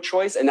have no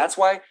choice. And that's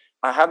why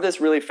I have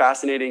this really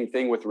fascinating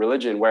thing with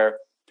religion, where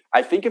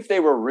I think if they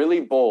were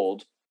really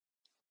bold,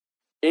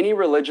 any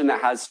religion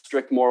that has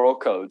strict moral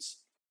codes,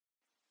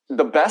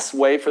 the best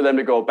way for them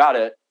to go about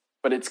it,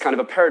 but it's kind of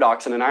a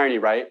paradox and an irony,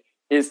 right,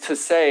 is to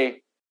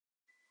say,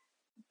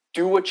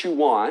 do what you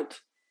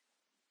want,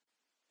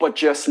 but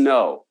just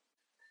know.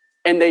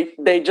 And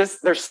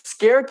they're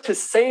scared to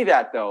say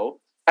that,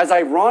 though, as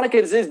ironic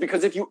as it is,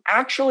 because if you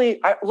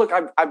actually,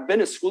 I've been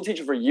a school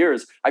teacher for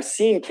years. I've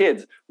seen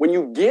kids, when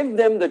you give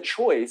them the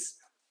choice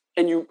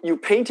and you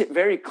paint it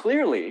very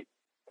clearly,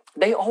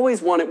 they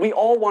always want it. We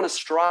all want to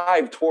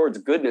strive towards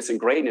goodness and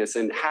greatness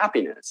and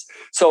happiness.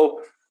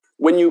 So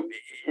when you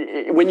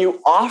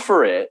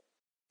offer it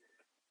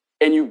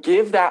and you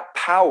give that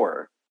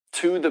power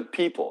to the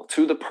people,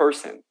 to the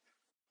person,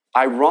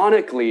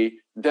 ironically,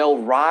 they'll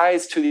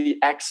rise to the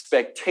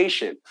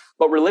expectation.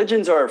 But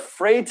religions are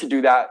afraid to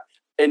do that,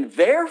 and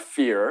their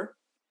fear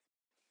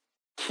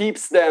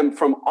keeps them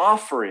from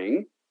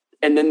offering,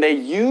 and then they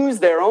use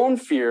their own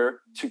fear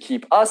to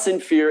keep us in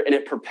fear, and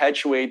it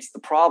perpetuates the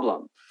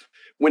problem.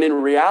 When in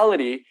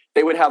reality,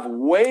 they would have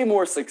way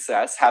more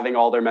success having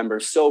all their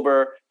members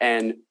sober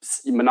and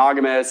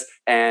monogamous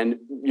and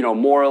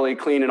morally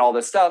clean and all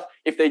this stuff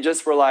if they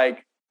just were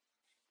like,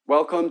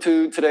 welcome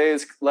to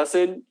today's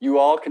lesson. You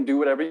all can do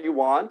whatever you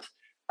want.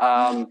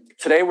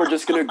 Today we're going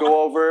to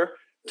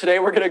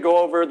go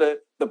over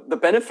the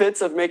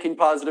benefits of making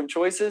positive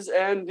choices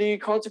and the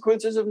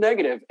consequences of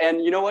negative.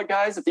 And you know what,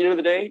 guys? At the end of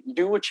the day,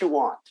 do what you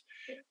want.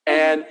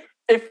 And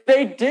if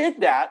they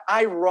did that,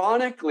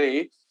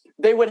 ironically,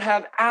 they would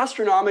have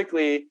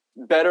astronomically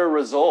better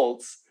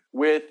results,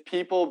 with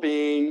people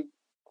being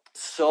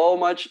so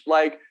much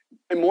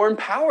more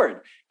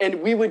empowered, and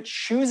we would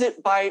choose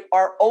it by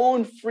our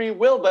own free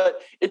will.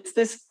 But it's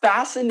this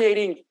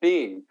fascinating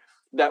thing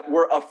that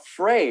we're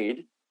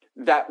afraid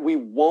that we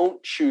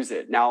won't choose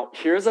it. Now,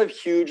 here's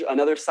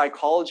another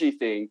psychology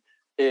thing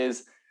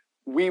is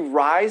we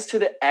rise to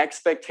the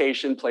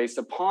expectation placed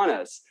upon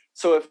us.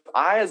 So if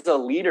I, as a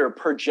leader,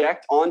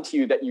 project onto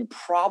you that you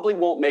probably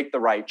won't make the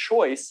right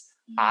choice,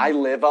 I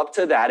live up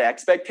to that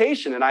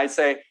expectation. And I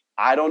say,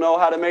 I don't know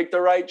how to make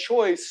the right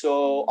choice,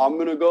 so I'm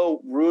going to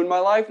go ruin my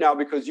life now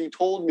because you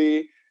told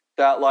me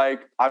that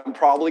I'm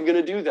probably going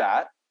to do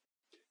that.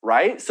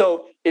 Right?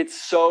 So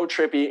it's so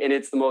trippy, and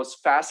it's the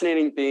most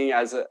fascinating thing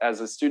as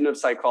a student of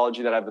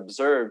psychology that I've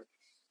observed.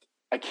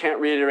 I can't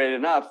reiterate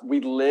enough. We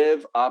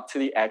live up to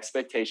the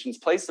expectations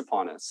placed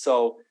upon us.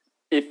 So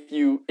if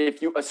you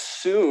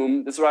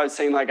assume, this is what I was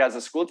saying, as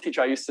a school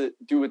teacher, I used to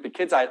do with the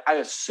kids, I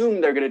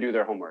assume they're going to do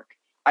their homework.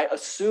 I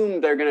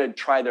assume they're going to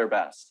try their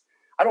best.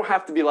 I don't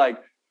have to be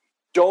like,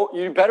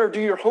 you better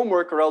do your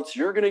homework or else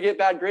you're going to get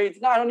bad grades.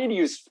 No, I don't need to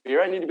use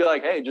fear. I need to be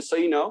like, hey, just so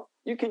you know,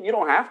 you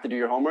don't have to do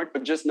your homework,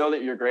 but just know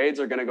that your grades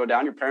are going to go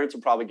down. Your parents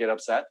will probably get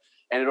upset,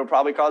 and it'll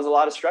probably cause a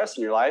lot of stress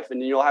in your life.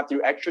 And you'll have to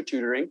do extra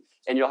tutoring,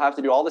 and you'll have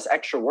to do all this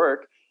extra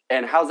work.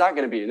 And how's that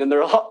going to be? And then the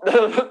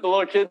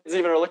little kids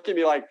even are looking at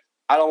me like,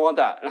 I don't want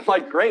that. And I'm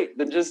like, great,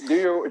 then just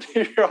do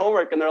your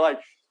homework. And they're like,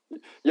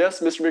 yes,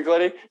 Mr.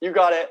 Micheletti, you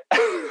got it.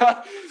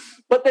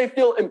 But they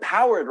feel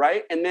empowered,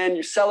 right? And then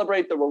you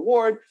celebrate the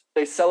reward.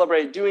 They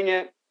celebrate doing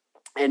it.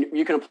 And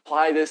you can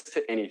apply this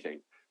to anything,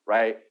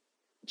 right?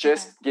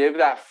 Just give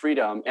that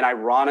freedom. And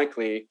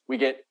ironically, we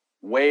get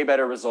way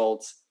better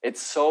results.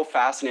 It's so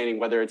fascinating,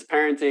 whether it's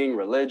parenting,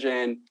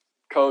 religion,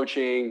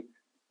 coaching,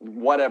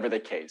 whatever the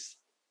case.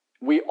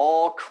 We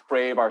all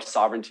crave our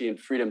sovereignty and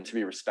freedom to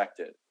be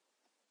respected.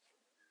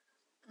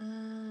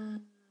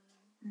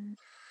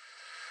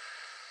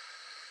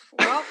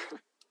 Well,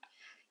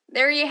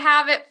 there you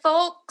have it,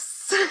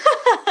 folks.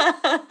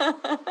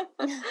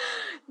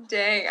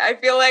 Dang, I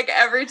feel like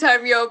every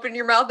time you open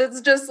your mouth,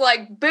 it's just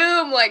like,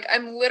 boom, like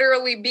I'm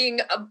literally being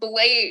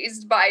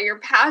ablazed by your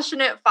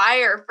passionate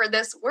fire for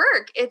this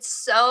work. It's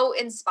so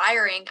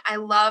inspiring. I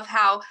love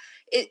how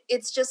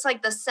it's just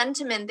like the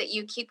sentiment that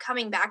you keep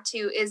coming back to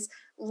is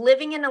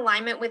living in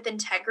alignment with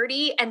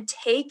integrity and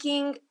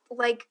taking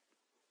like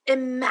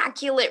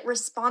immaculate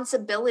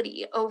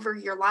responsibility over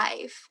your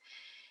life.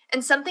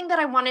 And something that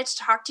I wanted to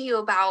talk to you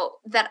about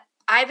that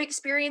I've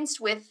experienced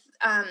with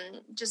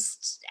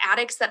just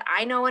addicts that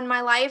I know in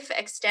my life,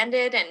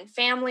 extended and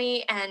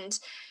family, and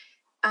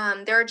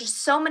there are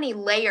just so many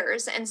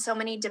layers and so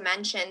many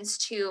dimensions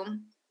to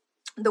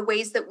the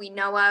ways that we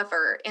know of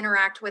or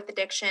interact with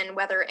addiction,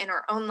 whether in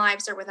our own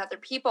lives or with other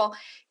people,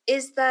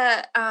 is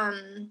the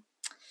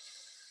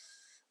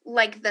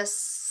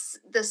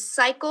the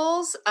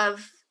cycles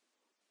of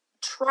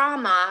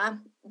trauma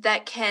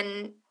that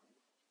can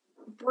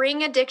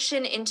bring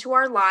addiction into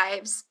our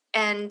lives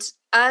and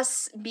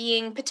us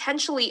being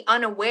potentially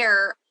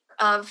unaware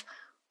of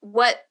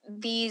what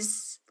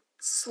these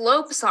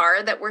slopes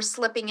are that we're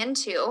slipping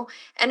into.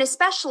 And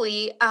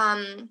especially,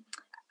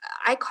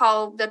 I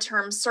call the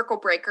term circle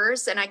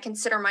breakers, and I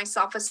consider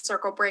myself a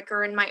circle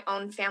breaker in my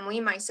own family.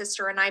 My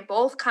sister and I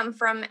both come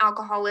from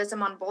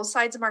alcoholism on both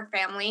sides of our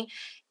family.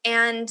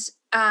 And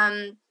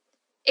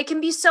it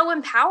can be so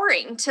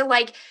empowering to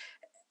like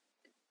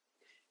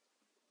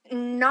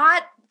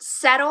not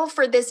settle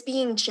for this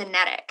being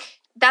genetic.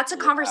 That's a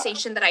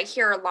conversation that I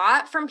hear a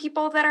lot from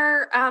people that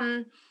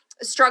are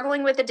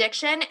struggling with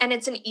addiction. And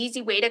it's an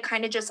easy way to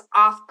kind of just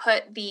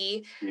off-put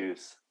the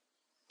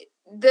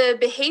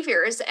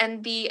behaviors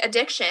and the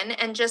addiction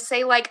and just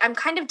say like, I'm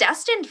kind of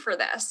destined for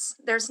this.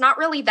 There's not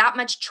really that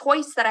much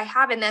choice that I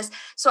have in this.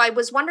 So I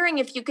was wondering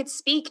if you could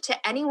speak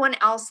to anyone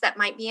else that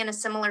might be in a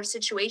similar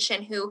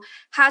situation who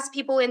has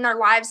people in their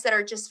lives that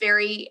are just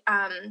very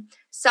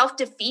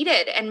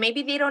self-defeated, and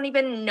maybe they don't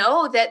even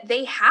know that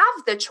they have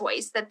the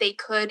choice that they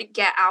could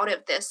get out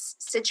of this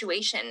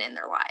situation in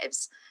their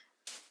lives.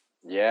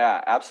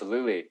 Yeah,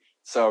 absolutely.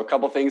 So a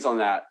couple things on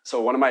that. So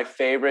one of my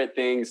favorite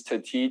things to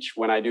teach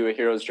when I do a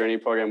hero's journey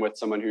program with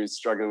someone who's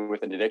struggling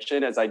with an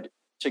addiction is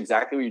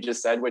exactly what you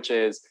just said, which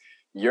is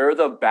you're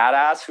the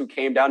badass who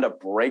came down to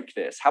break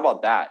this. How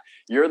about that?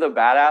 You're the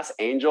badass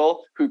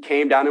angel who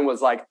came down and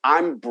was like,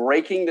 I'm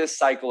breaking this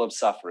cycle of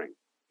suffering.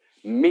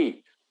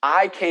 Me,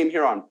 I came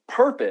here on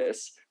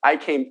purpose. I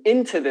came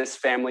into this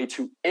family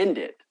to end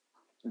it.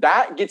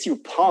 That gets you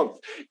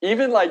pumped.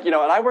 Even like, and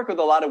I work with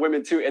a lot of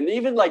women too, and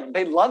even like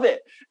they love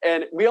it.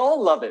 And we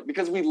all love it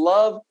because we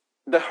love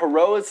the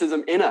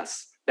heroicism in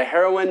us, the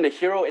heroine, the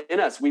hero in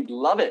us. We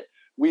love it.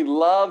 We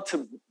love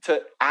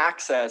to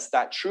access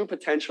that true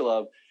potential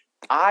of,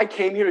 I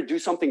came here to do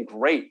something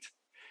great.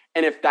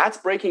 And if that's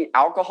breaking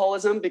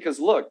alcoholism, because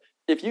look,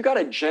 if you got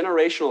a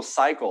generational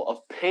cycle of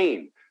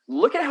pain,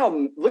 look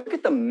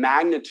at the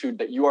magnitude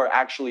that you are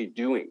actually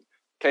doing.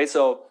 Okay,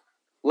 so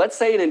let's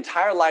say an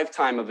entire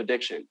lifetime of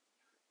addiction,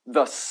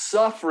 the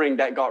suffering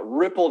that got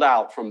rippled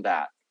out from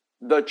that,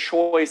 the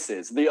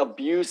choices, the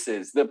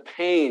abuses, the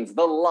pains,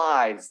 the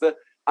lies,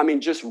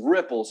 just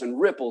ripples and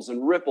ripples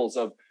and ripples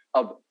of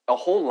a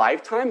whole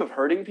lifetime of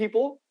hurting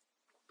people.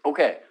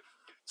 Okay,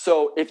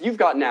 so if you've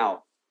got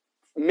now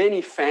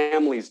many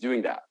families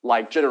doing that,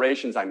 like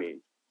generations,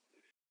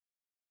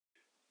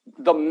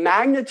 the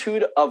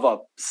magnitude of a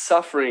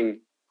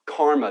suffering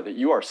karma that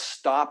you are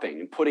stopping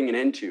and putting an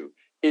end to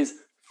is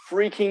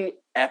freaking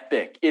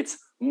epic. It's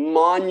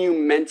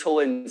monumental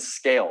in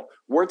scale.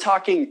 We're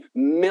talking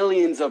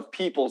millions of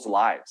people's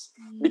lives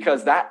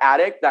because that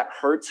addict that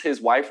hurts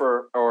his wife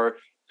or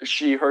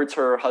she hurts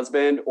her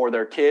husband or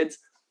their kids,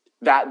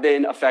 that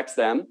then affects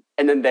them.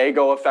 And then they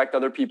go affect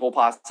other people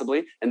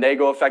possibly, and they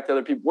go affect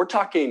other people. We're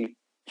talking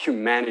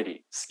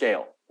humanity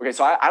scale. Okay,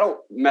 so I don't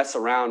mess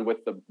around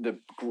with the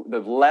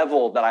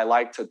level that I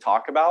like to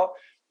talk about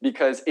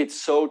because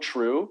it's so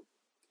true.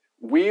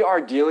 We are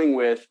dealing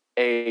with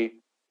a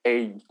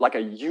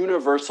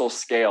universal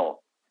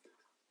scale.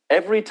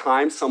 Every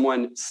time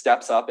someone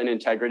steps up in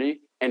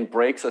integrity and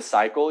breaks a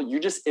cycle,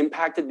 you just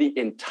impacted the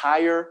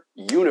entire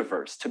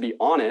universe. To be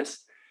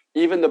honest,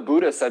 even the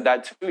Buddha said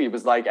that too. He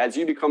was like, as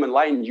you become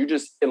enlightened, you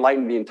just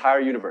enlighten the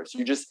entire universe.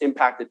 You just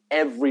impacted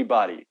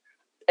everybody,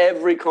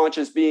 every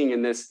conscious being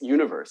in this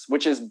universe,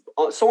 which is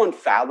so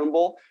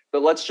unfathomable.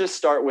 But let's just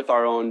start with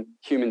our own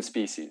human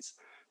species.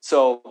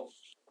 So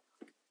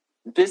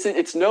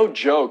it's no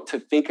joke to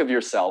think of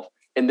yourself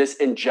in this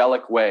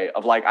angelic way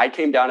of like, I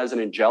came down as an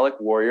angelic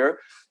warrior.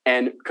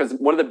 And because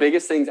one of the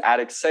biggest things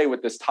addicts say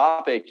with this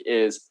topic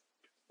is,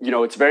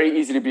 it's very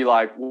easy to be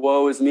like,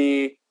 woe is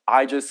me.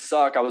 I just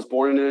suck. I was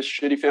born into this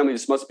shitty family.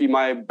 This must be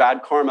my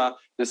bad karma.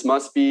 This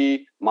must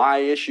be my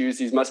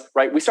issues.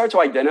 Right? We start to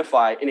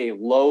identify in a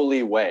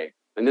lowly way.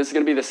 And this is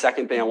going to be the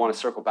second thing I want to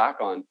circle back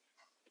on.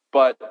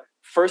 But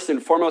first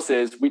and foremost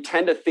is we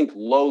tend to think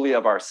lowly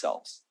of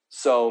ourselves.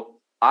 So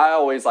I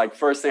always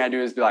first thing I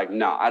do is be like,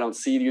 no, I don't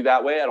see you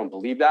that way. I don't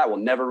believe that. I will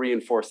never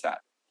reinforce that.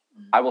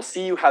 I will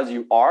see you as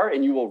you are,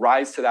 and you will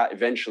rise to that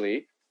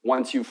eventually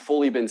once you've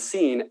fully been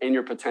seen in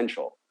your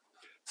potential.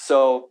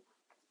 So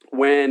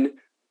when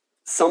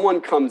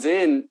someone comes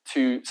in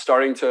to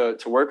starting to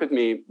work with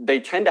me, they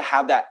tend to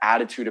have that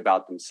attitude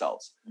about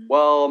themselves.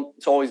 Well,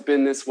 it's always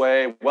been this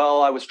way.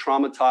 Well, I was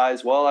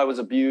traumatized. Well, I was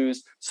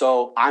abused.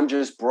 So I'm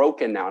just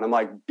broken now. And I'm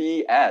like,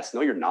 BS.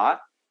 No, you're not.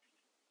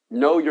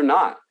 No, you're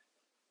not.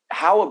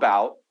 How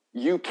about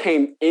you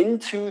came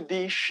into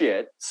the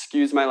shit,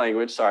 excuse my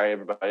language, sorry,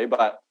 everybody,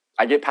 but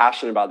I get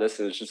passionate about this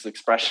and it's just an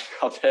expression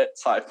of it,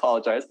 so I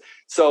apologize.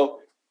 So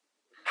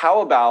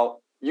how about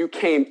you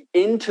came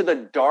into the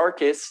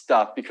darkest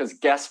stuff, because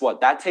guess what?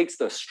 That takes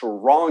the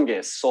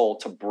strongest soul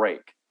to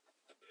break.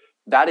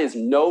 That is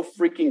no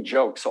freaking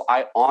joke. So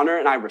I honor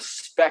and I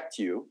respect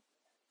you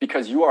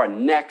because you are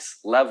next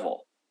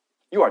level.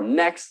 You are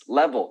next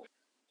level.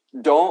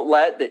 Don't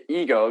let the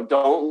ego,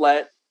 don't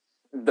let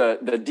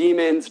the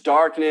demons,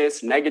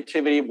 darkness,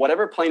 negativity,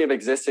 whatever plane of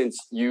existence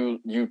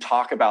you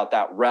talk about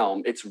that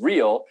realm, it's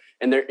real.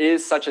 And there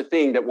is such a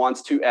thing that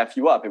wants to F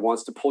you up. It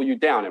wants to pull you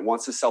down. It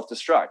wants to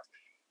self-destruct.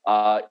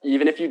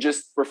 Even if you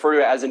just refer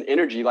to it as an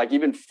energy, like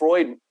even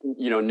Freud,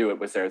 knew it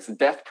was there. It's the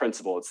death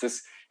principle.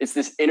 It's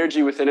this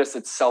energy within us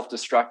that's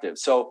self-destructive.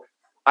 So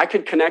I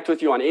could connect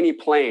with you on any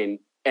plane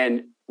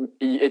and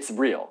it's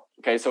real.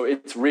 Okay. So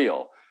it's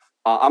real.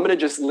 I'm going to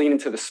just lean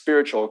into the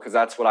spiritual because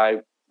that's what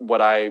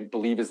I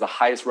believe is the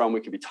highest realm we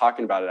could be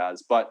talking about it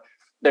as. But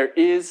there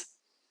is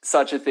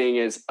such a thing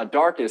as a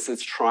darkness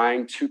that's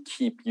trying to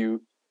keep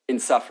you in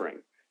suffering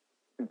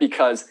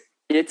because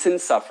it's in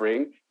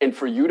suffering. And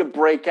for you to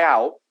break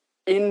out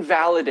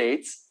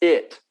invalidates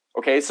it.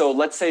 Okay. So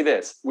let's say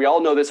this, we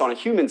all know this on a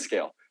human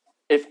scale.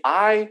 If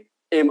I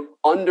am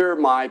under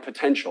my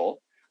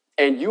potential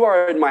and you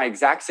are in my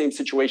exact same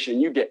situation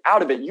and you get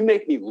out of it, you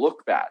make me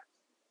look bad.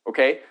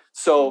 Okay.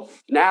 So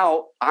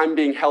now I'm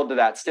being held to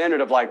that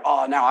standard of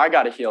oh, now I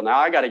got to heal. Now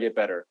I got to get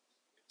better.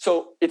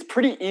 So it's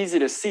pretty easy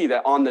to see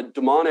that on the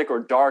demonic or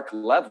dark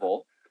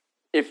level,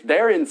 if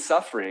they're in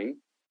suffering,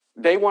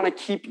 they want to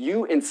keep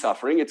you in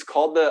suffering. It's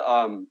called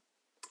the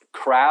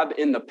crab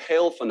in the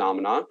pail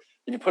phenomena.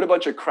 If you put a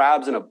bunch of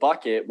crabs in a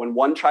bucket, when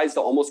one tries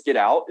to almost get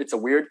out, it's a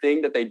weird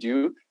thing that they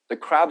do. The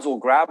crabs will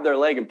grab their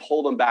leg and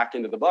pull them back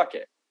into the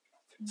bucket.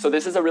 So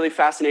this is a really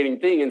fascinating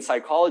thing in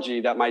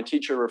psychology that my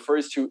teacher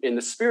refers to in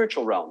the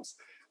spiritual realms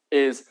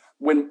is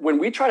when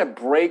we try to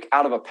break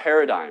out of a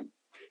paradigm,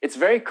 it's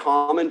very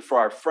common for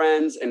our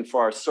friends and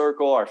for our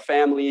circle, our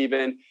family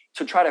even,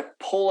 to try to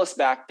pull us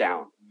back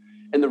down.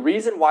 And the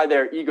reason why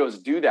their egos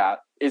do that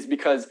is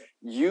because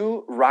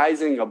you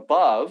rising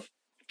above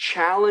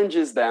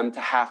challenges them to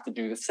have to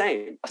do the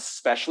same,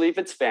 especially if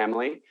it's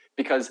family,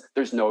 because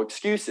there's no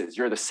excuses.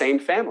 You're the same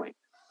family.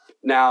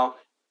 Now,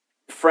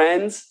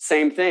 friends,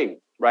 same thing.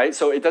 Right?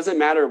 So it doesn't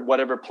matter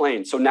whatever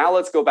plane. So now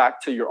let's go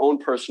back to your own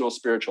personal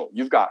spiritual.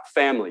 You've got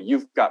family,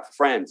 you've got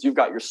friends, you've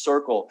got your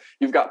circle,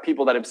 you've got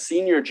people that have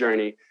seen your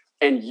journey,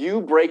 and you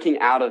breaking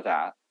out of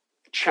that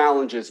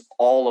challenges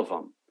all of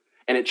them.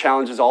 And it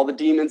challenges all the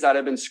demons that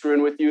have been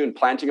screwing with you and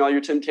planting all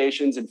your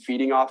temptations and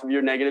feeding off of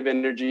your negative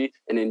energy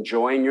and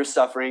enjoying your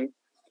suffering,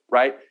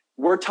 right?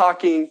 We're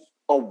talking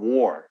a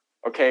war,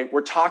 okay?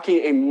 We're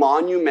talking a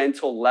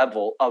monumental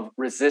level of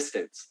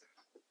resistance.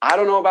 I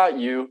don't know about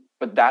you,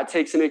 but that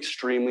takes an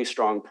extremely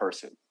strong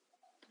person.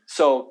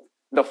 So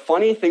the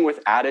funny thing with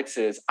addicts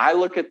is I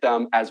look at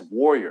them as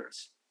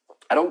warriors.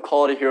 I don't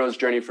call it a hero's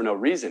journey for no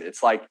reason.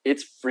 It's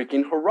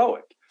freaking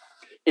heroic.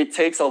 It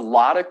takes a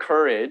lot of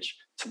courage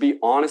to be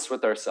honest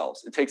with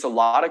ourselves. It takes a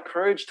lot of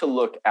courage to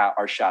look at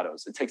our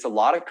shadows. It takes a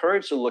lot of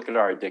courage to look at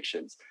our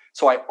addictions.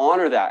 So I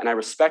honor that and I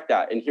respect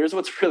that. And here's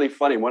what's really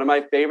funny. One of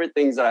my favorite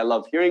things that I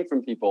love hearing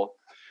from people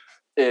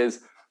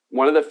is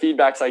one of the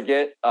feedbacks I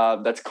get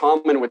that's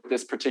common with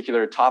this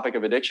particular topic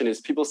of addiction is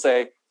people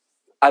say,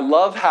 I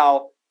love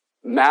how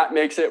Matt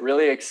makes it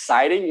really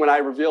exciting when I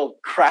reveal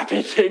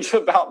crappy things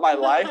about my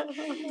life,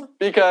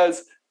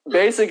 because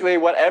basically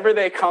whatever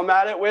they come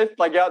at it with,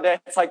 out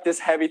there, it's this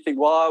heavy thing.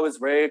 Well, I was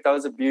raped, I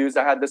was abused,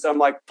 I had this. I'm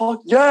like,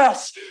 fuck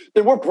yes,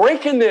 then we're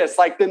breaking this.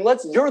 Then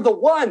you're the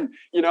one,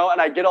 and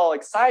I get all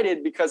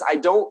excited because I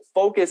don't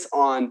focus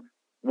on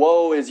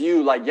woe is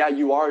you. Yeah,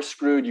 you are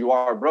screwed, you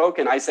are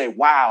broken. I say,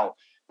 wow,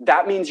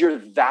 that means you're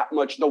that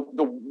much,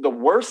 the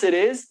worse it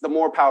is, the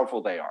more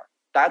powerful they are.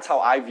 That's how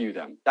I view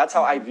them. That's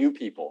how I view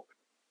people.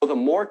 So the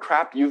more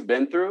crap you've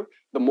been through,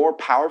 the more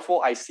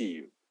powerful I see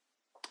you.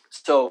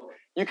 So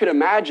you could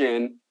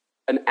imagine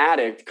an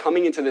addict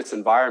coming into this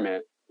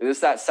environment. And this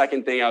is that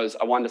second thing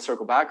I wanted to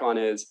circle back on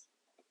is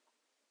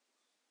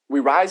we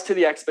rise to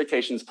the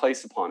expectations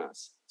placed upon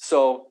us.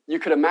 So you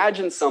could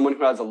imagine someone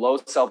who has a low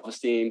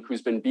self-esteem,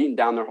 who's been beaten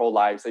down their whole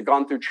lives. They've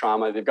gone through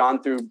trauma. They've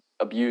gone through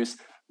abuse.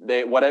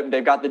 They've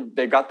got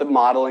the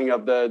modeling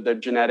of the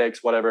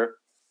genetics, whatever.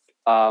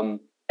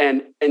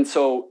 And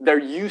so they're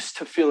used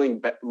to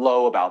feeling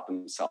low about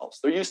themselves.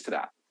 They're used to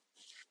that.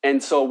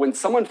 And so when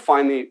someone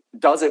finally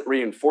doesn't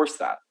reinforce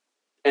that,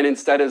 And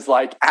instead is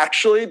like,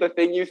 actually, the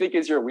thing you think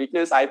is your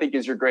weakness, I think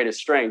is your greatest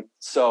strength.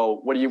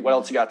 So what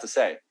else you got to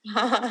say?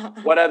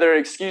 What other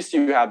excuse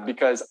do you have?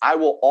 Because I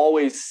will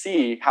always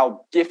see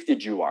how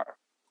gifted you are.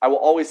 I will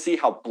always see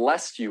how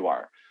blessed you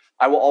are.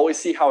 I will always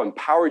see how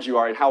empowered you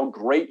are and how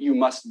great you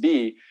must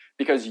be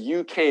because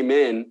you came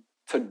in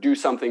to do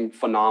something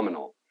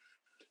phenomenal.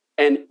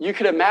 And you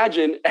could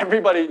imagine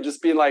everybody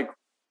just being like,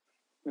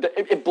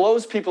 it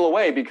blows people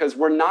away because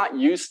we're not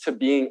used to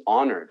being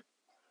honored.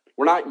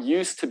 We're not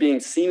used to being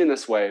seen in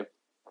this way.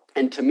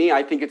 And to me,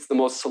 I think it's the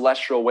most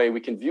celestial way we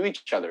can view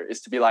each other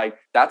is to be like,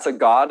 that's a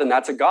god and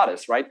that's a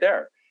goddess right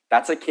there.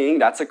 That's a king,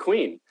 that's a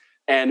queen.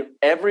 And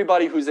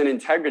everybody who's in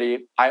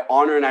integrity, I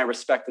honor and I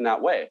respect in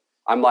that way.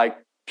 I'm like,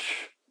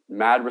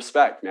 mad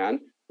respect, man.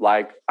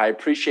 Like, I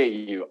appreciate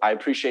you. I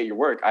appreciate your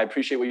work. I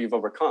appreciate what you've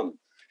overcome.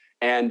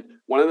 And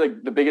one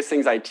of the biggest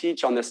things I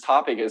teach on this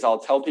topic is I'll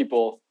tell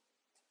people,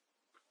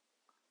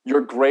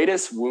 your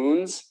greatest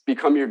wounds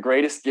become your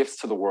greatest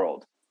gifts to the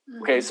world.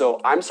 Okay, so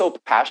I'm so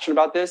passionate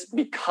about this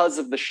because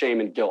of the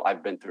shame and guilt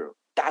I've been through.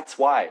 That's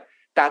why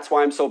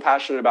I'm so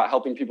passionate about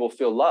helping people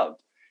feel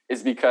loved,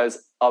 is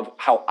because of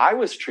how I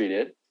was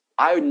treated.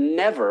 I would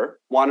never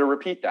want to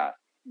repeat that.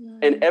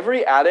 And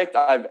every addict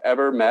I've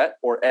ever met,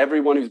 or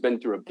everyone who's been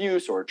through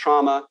abuse or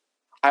trauma,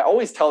 I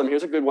always tell them,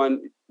 here's a good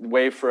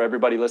way for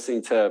everybody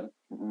listening to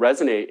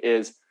resonate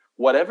is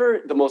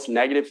whatever the most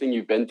negative thing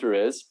you've been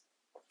through is,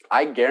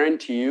 I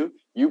guarantee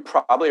you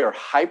probably are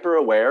hyper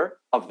aware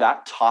of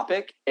that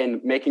topic and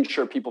making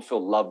sure people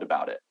feel loved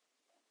about it.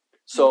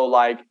 So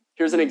like,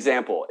 here's an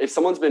example. If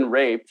someone's been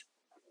raped,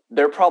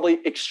 they're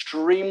probably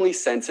extremely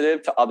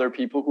sensitive to other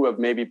people who have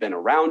maybe been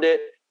around it,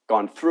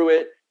 gone through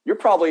it. You're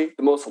probably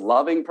the most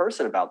loving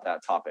person about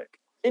that topic.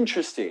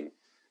 Interesting.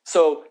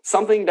 So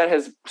something that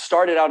has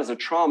started out as a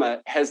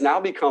trauma has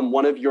now become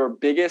one of your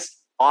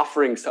biggest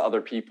offerings to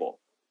other people.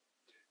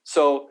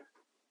 So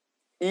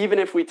even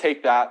if we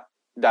take that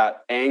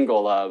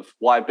angle of,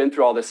 well, I've been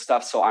through all this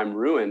stuff, so I'm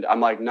ruined. I'm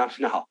like, no,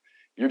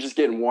 you're just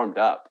getting warmed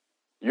up.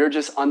 You're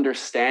just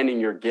understanding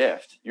your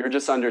gift. You're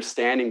just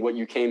understanding what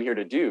you came here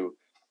to do.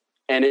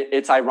 And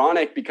it's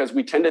ironic because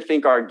we tend to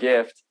think our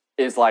gift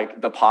is like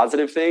the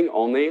positive thing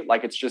only.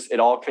 Like it's just, it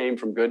all came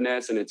from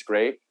goodness and it's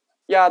great.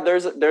 Yeah,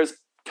 there's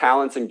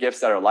talents and gifts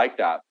that are like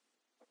that.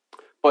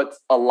 But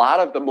a lot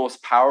of the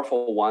most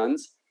powerful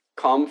ones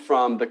come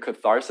from the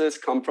catharsis,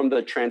 come from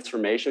the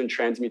transformation,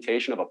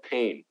 transmutation of a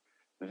pain.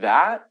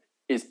 That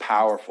is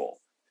powerful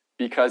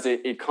because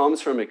it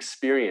comes from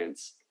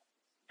experience.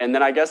 And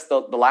then I guess the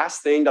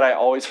last thing that I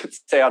always would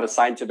say on a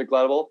scientific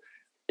level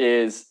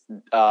is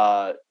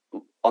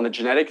on the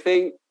genetic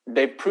thing,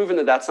 they've proven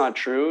that that's not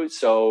true.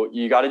 So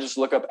you got to just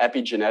look up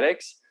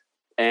epigenetics.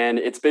 And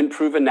it's been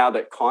proven now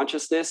that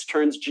consciousness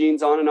turns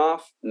genes on and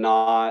off,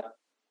 not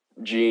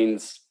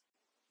genes,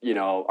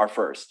 are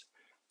first.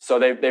 So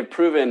they've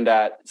proven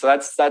that. So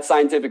that's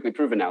scientifically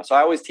proven now. So I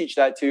always teach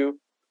that too.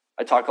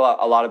 I talk a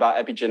lot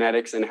about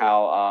epigenetics and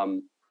how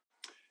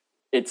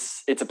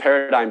it's a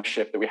paradigm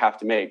shift that we have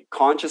to make.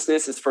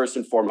 Consciousness is first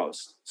and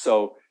foremost.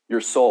 So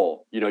your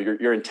soul,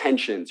 your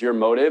intentions, your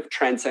motive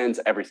transcends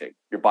everything.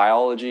 Your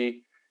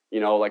biology,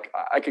 like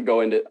I could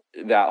go into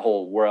that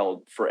whole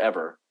world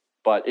forever,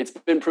 but it's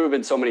been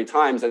proven so many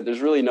times that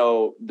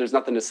there's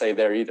nothing to say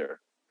there either.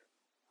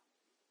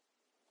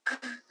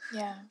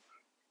 Yeah,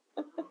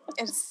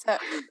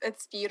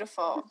 it's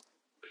beautiful.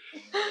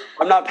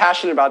 I'm not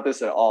passionate about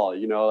this at all.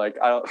 Like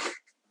I don't.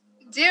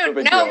 Dude,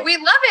 no, we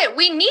love it.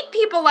 We need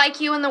people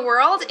like you in the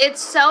world.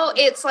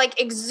 It's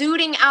like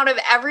exuding out of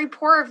every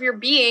pore of your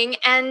being,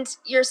 and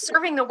you're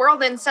serving the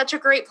world in such a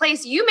great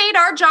place. You made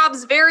our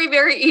jobs very,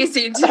 very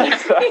easy today.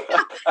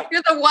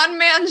 You're the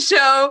one-man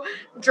show.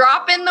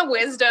 Drop in the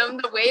wisdom,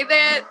 the way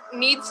that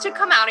needs to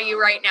come out of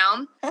you right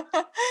now.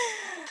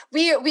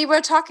 We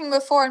were talking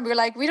before and we were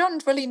like, we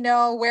don't really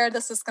know where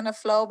this is going to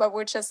flow, but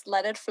we'll just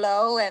let it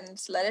flow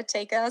and let it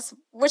take us,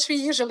 which we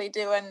usually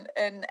do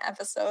in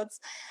episodes.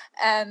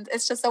 And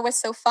it's just always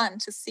so fun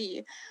to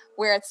see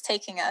where it's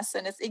taking us.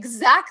 And it's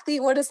exactly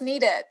what is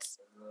needed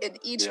in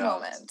each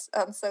moment.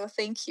 So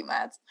thank you,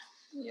 Matt.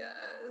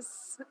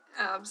 Yes,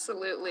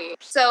 absolutely.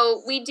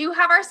 So we do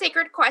have our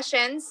sacred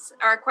questions,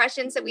 our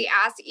questions that we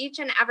ask each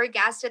and every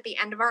guest at the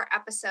end of our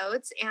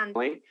episodes. And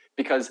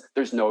because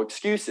there's no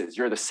excuses.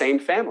 You're the same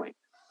family.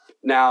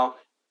 Now,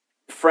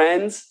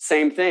 friends,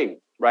 same thing,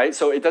 right?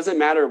 So it doesn't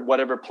matter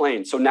whatever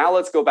plane. So now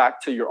let's go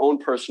back to your own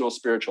personal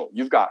spiritual.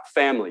 You've got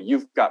family,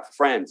 you've got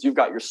friends, you've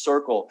got your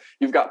circle,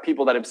 you've got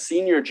people that have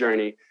seen your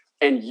journey,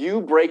 and you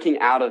breaking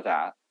out of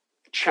that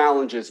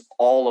challenges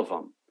all of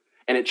them.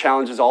 And it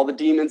challenges all the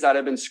demons that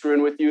have been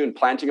screwing with you and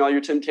planting all your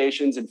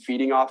temptations and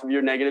feeding off of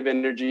your negative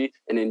energy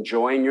and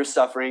enjoying your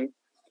suffering,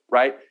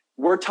 right?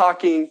 We're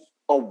talking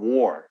a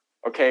war,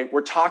 okay?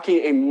 We're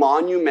talking a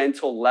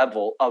monumental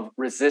level of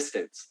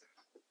resistance.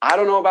 I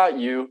don't know about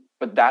you,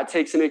 but that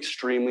takes an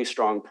extremely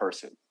strong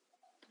person.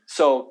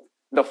 So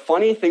the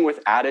funny thing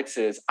with addicts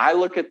is I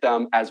look at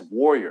them as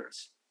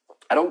warriors.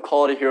 I don't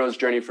call it a hero's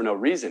journey for no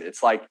reason.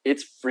 It's like,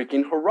 it's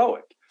freaking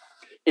heroic.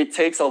 It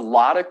takes a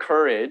lot of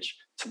courage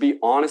to be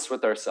honest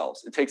with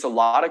ourselves. It takes a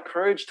lot of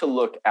courage to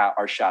look at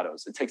our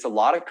shadows. It takes a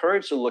lot of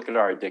courage to look at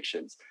our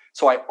addictions.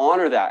 So I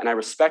honor that and I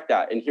respect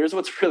that. And here's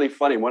what's really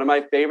funny. One of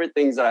my favorite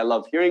things that I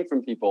love hearing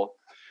from people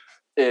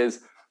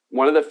is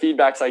one of the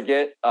feedbacks I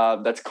get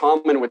that's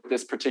common with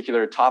this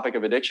particular topic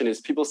of addiction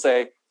is people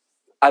say,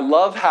 I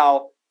love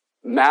how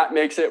Matt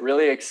makes it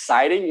really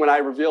exciting when I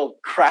reveal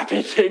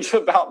crappy things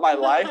about my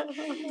life,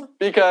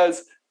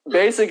 because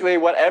basically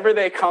whatever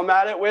they come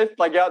at it with,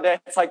 like out there,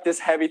 it's like this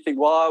heavy thing.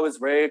 Well, I was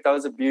raped, I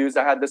was abused,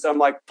 I had this. I'm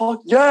like,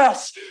 fuck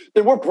yes,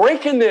 then we're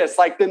breaking this.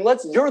 Like, then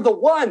you're the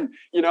one,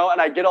 and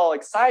I get all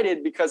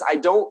excited because I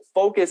don't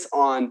focus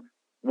on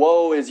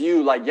woe is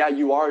you. Like, yeah,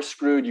 you are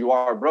screwed, you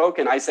are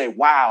broken. I say,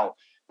 wow,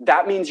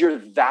 that means you're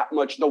that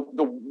much.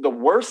 The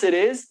worse it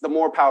is, the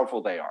more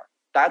powerful they are.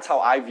 That's how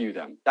I view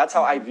them. That's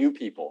how I view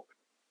people.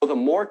 So the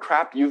more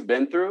crap you've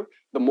been through,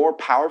 the more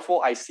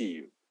powerful I see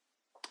you.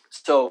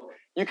 So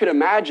you could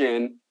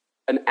imagine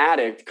an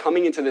addict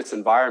coming into this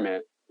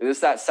environment. And this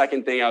is that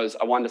second thing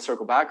I wanted to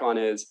circle back on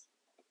is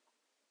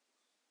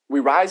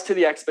we rise to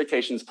the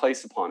expectations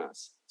placed upon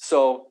us.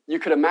 So you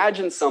could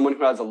imagine someone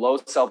who has a low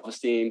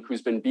self-esteem,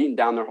 who's been beaten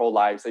down their whole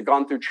lives. They've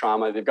gone through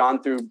trauma. They've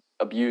gone through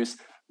abuse.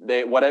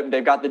 They've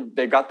got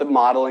the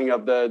modeling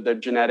of the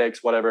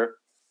genetics, whatever.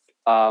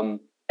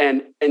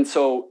 And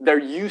so they're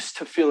used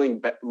to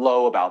feeling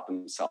low about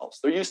themselves.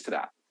 They're used to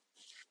that.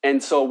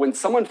 And so when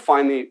someone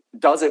finally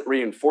doesn't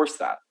reinforce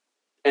that,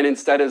 and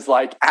instead is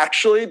like,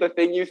 actually, the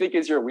thing you think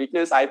is your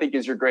weakness, I think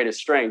is your greatest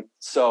strength.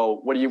 So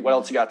what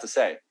else you got to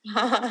say?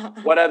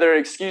 What other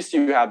excuse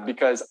do you have?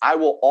 Because I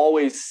will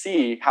always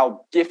see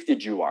how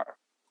gifted you are.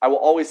 I will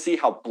always see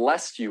how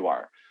blessed you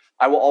are.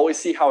 I will always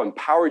see how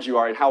empowered you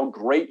are and how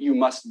great you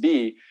must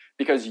be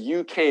because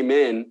you came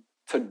in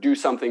to do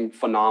something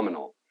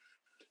phenomenal.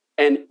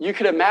 And you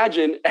could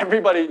imagine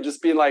everybody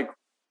just being like,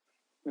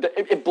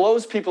 it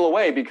blows people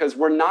away because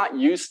we're not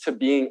used to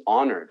being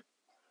honored.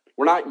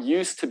 We're not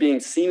used to being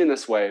seen in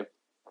this way.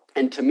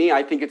 And to me,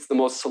 I think it's the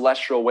most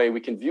celestial way we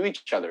can view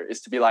each other is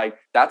to be like,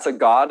 that's a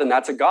god and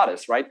that's a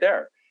goddess right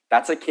there.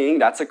 That's a king,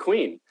 that's a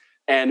queen.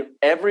 And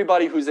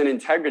everybody who's in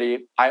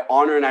integrity, I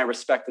honor and I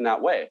respect in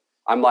that way.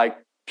 I'm like,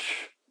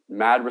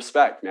 mad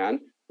respect, man.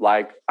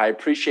 Like, I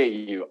appreciate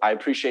you. I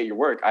appreciate your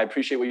work. I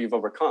appreciate what you've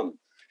overcome.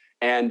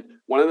 And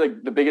one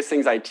of the biggest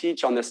things I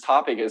teach on this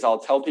topic is I'll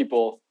tell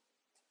people,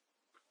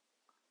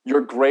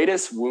 your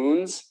greatest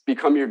wounds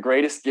become your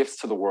greatest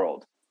gifts to the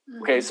world.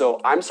 Okay, so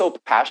I'm so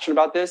passionate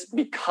about this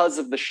because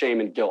of the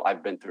shame and guilt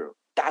I've been through.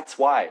 That's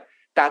why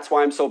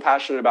I'm so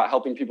passionate about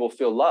helping people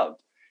feel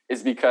loved,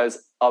 is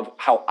because of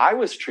how I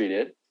was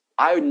treated.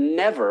 I would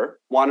never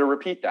want to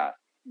repeat that.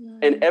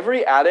 And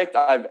every addict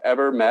I've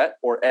ever met,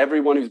 or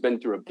everyone who's been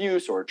through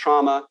abuse or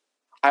trauma,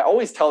 I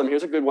always tell them,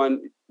 here's a good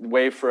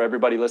way for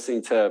everybody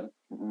listening to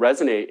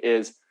resonate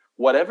is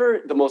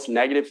whatever the most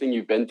negative thing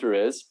you've been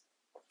through is,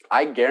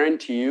 I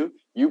guarantee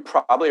you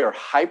probably are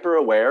hyper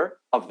aware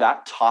of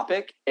that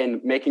topic and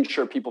making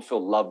sure people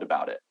feel loved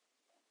about it.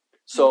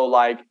 So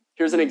like,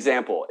 here's an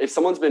example. If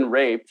someone's been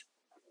raped,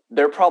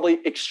 they're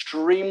probably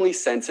extremely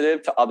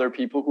sensitive to other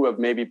people who have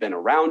maybe been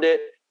around it,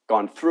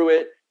 gone through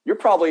it. You're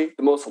probably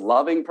the most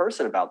loving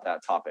person about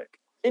that topic.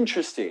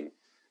 Interesting.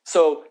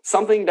 So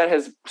something that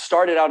has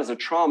started out as a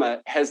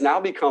trauma has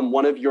now become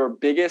one of your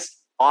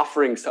biggest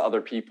offerings to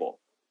other people.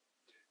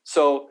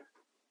 So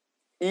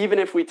even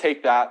if we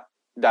take that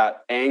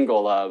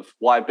angle of,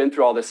 well, I've been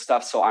through all this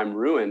stuff, so I'm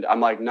ruined. I'm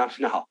like, no,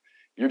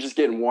 you're just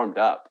getting warmed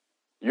up.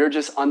 You're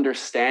just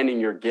understanding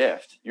your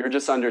gift. You're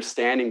just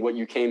understanding what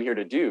you came here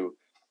to do.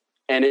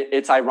 And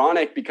it's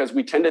ironic because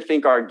we tend to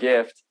think our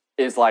gift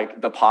is like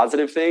the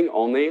positive thing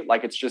only.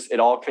 Like it's just, it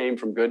all came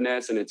from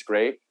goodness and it's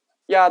great.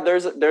 Yeah,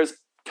 there's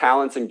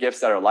talents and gifts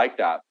that are like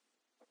that.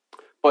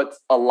 But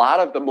a lot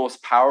of the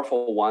most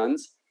powerful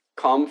ones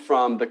come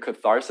from the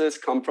catharsis,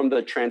 come from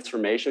the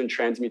transformation,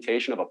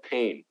 transmutation of a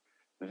pain.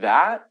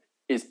 That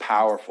is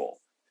powerful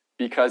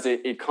because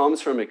it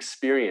comes from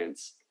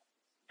experience.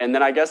 And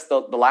then I guess the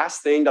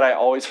last thing that I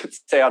always would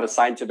say on a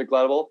scientific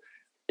level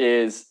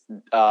is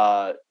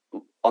on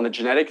the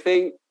genetic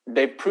thing,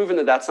 they've proven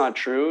that that's not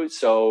true.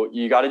 So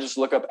you got to just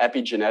look up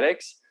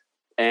epigenetics.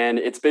 And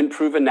it's been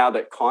proven now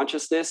that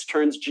consciousness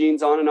turns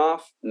genes on and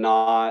off,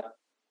 not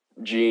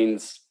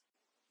genes,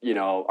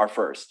 are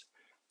first.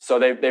 So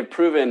they've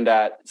proven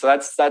that. So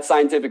that's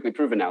scientifically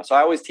proven now. So I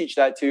always teach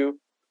that too.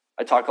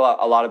 I talk a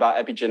lot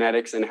about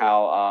epigenetics and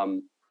how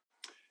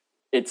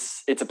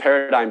it's a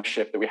paradigm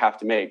shift that we have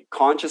to make.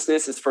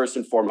 Consciousness is first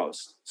and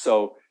foremost.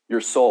 So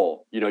your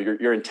soul,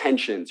 your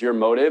intentions, your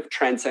motive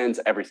transcends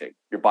everything.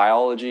 Your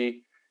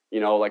biology,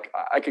 like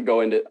I could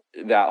go into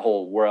that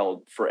whole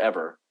world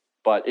forever,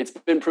 but it's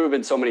been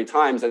proven so many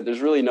times that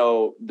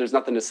there's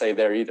nothing to say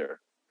there either.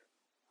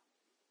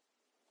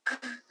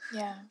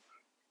 Yeah,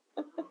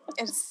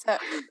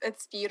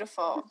 it's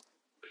beautiful.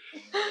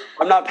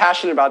 I'm not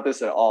passionate about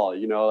this at all.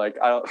 Like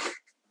I don't.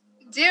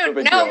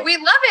 Dude, no, we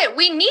love it.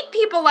 We need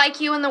people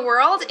like you in the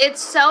world.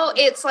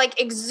 It's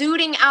like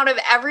exuding out of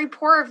every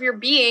pore of your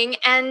being,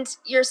 and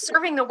you're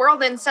serving the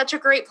world in such a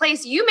great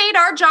place. You made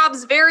our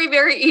jobs very,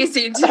 very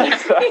easy today.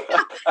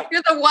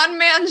 You're the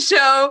one-man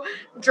show.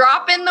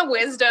 Drop in the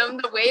wisdom,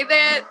 the way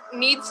that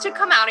needs to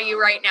come out of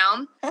you right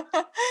now.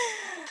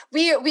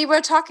 We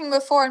were talking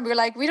before and we were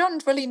like, we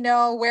don't really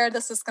know where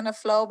this is going to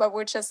flow, but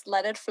we'll just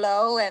let it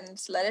flow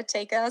and let it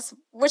take us,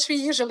 which we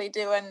usually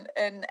do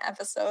in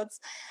episodes.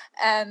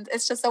 And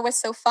it's just always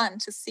so fun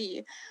to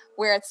see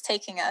where it's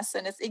taking us.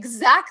 And it's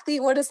exactly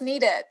what is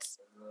needed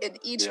in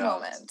each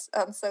moment.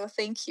 So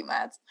thank you,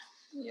 Matt.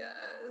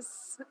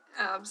 Yes,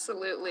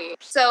 absolutely.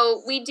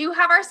 So we do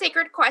have our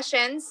sacred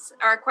questions,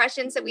 our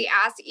questions that we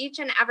ask each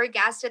and every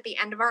guest at the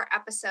end of our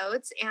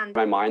episodes. And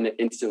my mind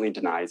instantly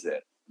denies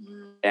it.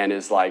 And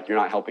is like, you're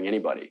not helping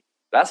anybody.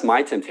 That's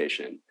my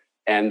temptation.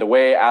 And the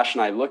way Ash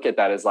and I look at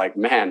that is like,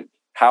 man,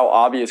 how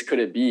obvious could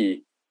it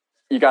be?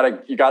 You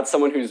got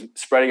someone who's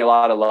spreading a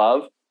lot of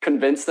love,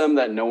 convince them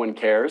that no one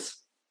cares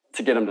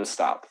to get them to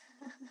stop.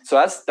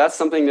 So that's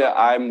something that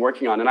I'm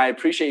working on. And I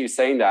appreciate you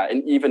saying that.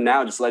 And even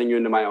now, just letting you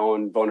into my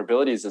own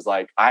vulnerabilities is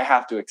like, I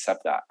have to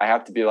accept that. I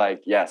have to be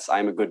like, yes,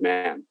 I'm a good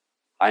man.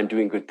 I'm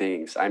doing good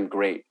things. I'm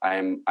great.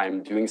 I'm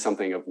doing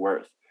something of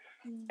worth.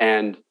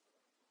 And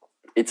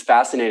it's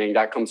fascinating.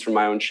 That comes from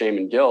my own shame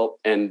and guilt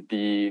and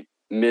the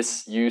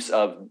misuse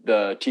of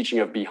the teaching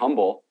of be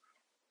humble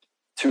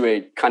to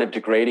a kind of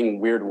degrading,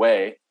 weird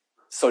way.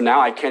 So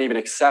now I can't even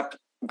accept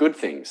good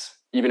things,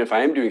 even if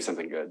I am doing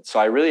something good. So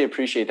I really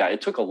appreciate that.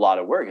 It took a lot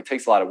of work. It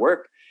takes a lot of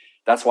work.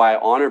 That's why I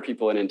honor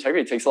people in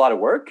integrity. It takes a lot of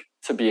work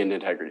to be in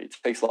integrity. It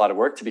takes a lot of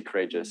work to be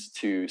courageous,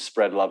 to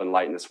spread love and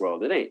light in this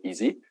world. It ain't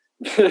easy.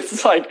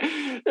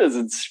 It's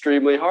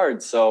extremely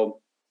hard. So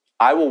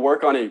I will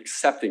work on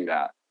accepting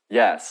that.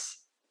 Yes.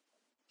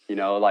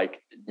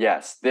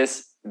 Yes,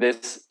 this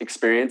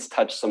experience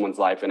touched someone's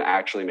life and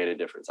actually made a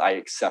difference. I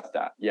accept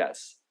that.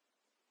 Yes.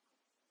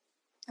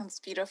 That's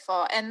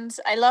beautiful. And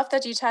I love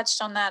that you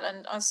touched on that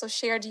and also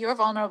shared your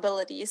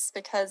vulnerabilities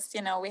because,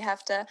 it's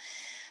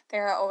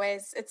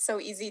so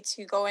easy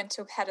to go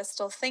into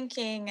pedestal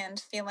thinking and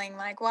feeling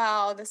like,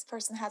 wow, this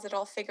person has it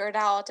all figured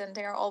out and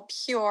they're all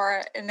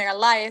pure in their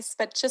lives.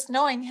 But just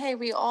knowing, hey,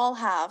 we all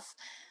have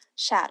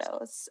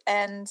shadows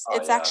and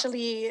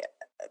actually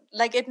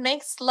like it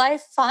makes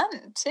life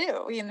fun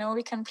too. We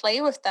can play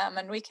with them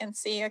and we can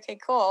see, okay,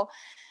 cool.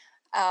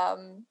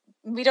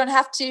 We don't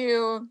have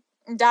to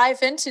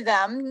dive into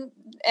them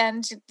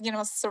and,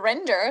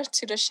 surrender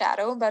to the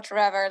shadow, but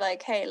rather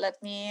like, hey, let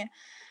me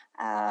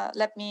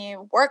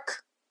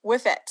work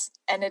with it.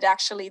 And it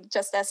actually,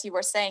 just as you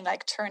were saying,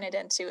 like turn it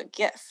into a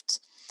gift.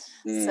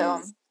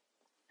 So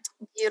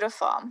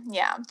beautiful.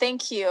 Yeah.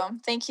 Thank you.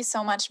 Thank you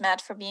so much,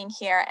 Matt, for being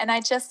here. And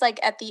I just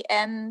at the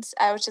end,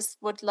 I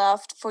would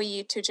love for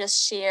you to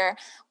just share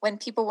when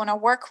people want to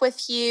work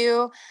with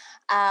you,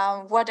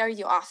 what are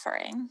you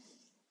offering?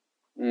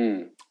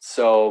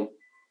 So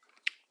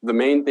the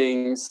main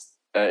things,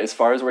 as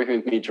far as working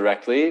with me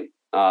directly,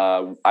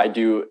 I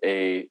do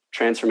a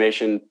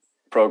transformation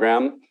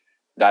program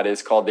that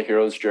is called The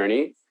Hero's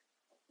Journey.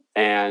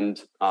 And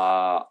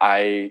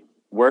I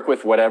work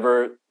with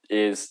whatever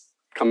is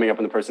coming up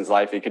in the person's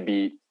life. It could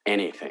be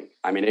anything.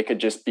 I mean, it could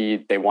just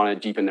be they want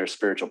to deepen their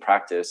spiritual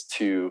practice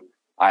to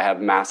I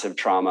have massive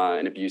trauma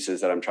and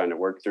abuses that I'm trying to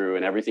work through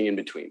and everything in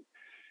between.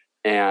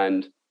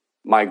 And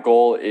my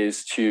goal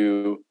is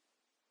to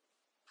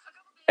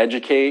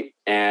educate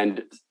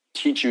and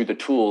teach you the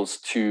tools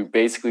to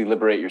basically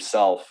liberate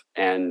yourself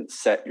and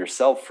set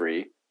yourself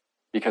free,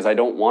 because I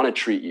don't want to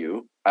treat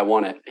you. I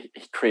want to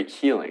create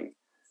healing.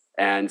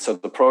 And so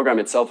the program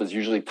itself is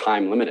usually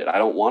time limited. I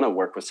don't want to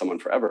work with someone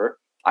forever.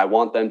 I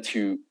want them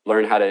to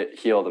learn how to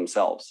heal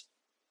themselves.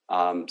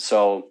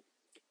 So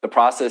the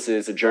process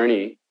is a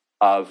journey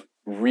of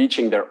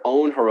reaching their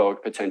own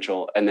heroic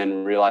potential and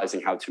then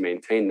realizing how to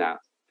maintain that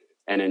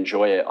and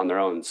enjoy it on their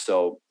own.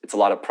 So it's a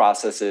lot of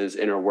processes,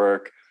 inner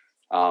work,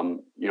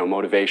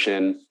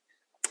 motivation,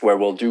 where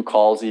we'll do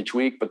calls each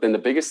week. But then the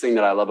biggest thing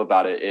that I love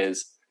about it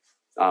is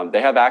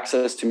they have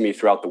access to me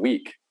throughout the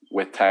week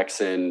with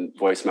text and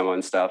voice memo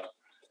and stuff.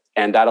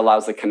 And that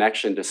allows the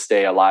connection to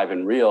stay alive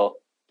and real.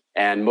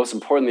 And most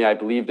importantly, I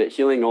believe that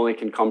healing only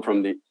can come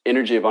from the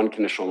energy of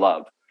unconditional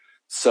love.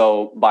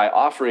 So by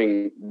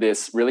offering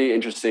this really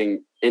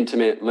interesting,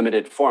 intimate,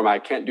 limited form, I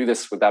can't do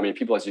this with that many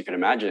people, as you can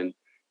imagine,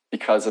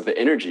 because of the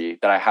energy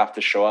that I have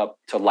to show up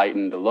to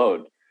lighten the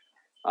load.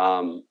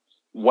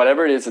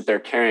 Whatever it is that they're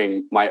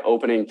carrying, my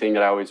opening thing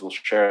that I always will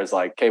share is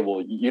like, okay,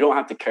 well, you don't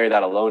have to carry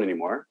that alone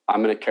anymore.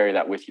 I'm going to carry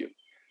that with you.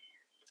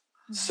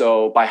 Mm-hmm.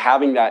 So by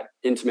having that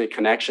intimate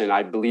connection,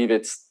 I believe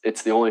it's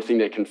the only thing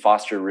that can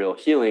foster real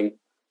healing,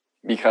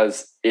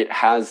 because it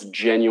has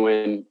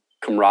genuine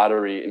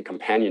camaraderie and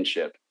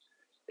companionship.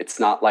 It's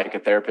not like a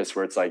therapist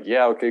where it's like,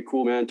 yeah, okay,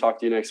 cool, man, talk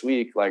to you next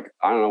week. Like,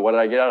 I don't know, what did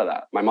I get out of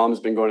that? My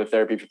mom's been going to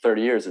therapy for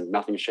 30 years and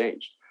nothing's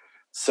changed.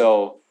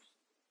 So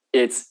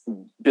it's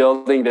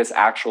building this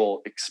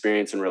actual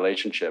experience and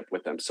relationship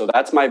with them. So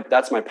that's my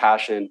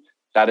passion.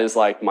 That is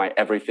like my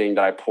everything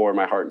that I pour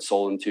my heart and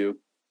soul into.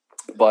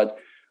 But,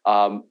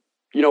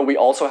 we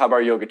also have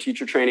our yoga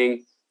teacher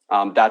training.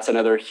 That's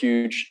another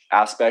huge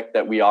aspect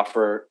that we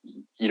offer,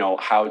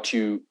 how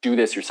to do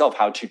this yourself,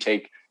 how to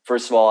take,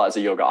 first of all, as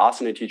a yoga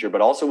asana teacher,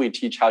 but also we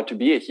teach how to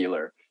be a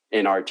healer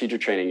in our teacher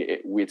training.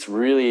 It's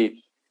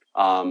really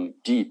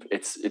deep.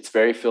 It's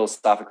very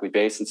philosophically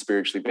based and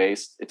spiritually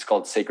based. It's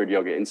called Sacred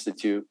Yoga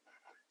Institute.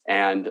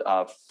 And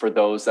for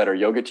those that are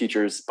yoga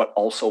teachers, but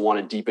also want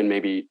to deepen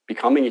maybe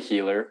becoming a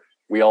healer,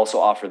 we also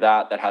offer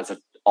that has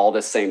all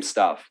the same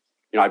stuff.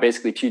 I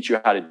basically teach you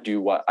how to do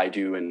what I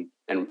do and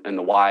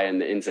the why and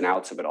the ins and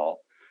outs of it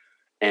all.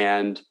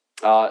 And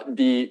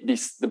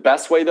the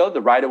best way, though,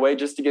 the right way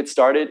just to get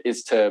started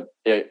is to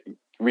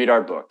read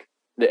our book,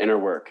 The Inner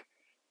Work.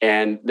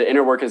 And The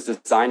Inner Work is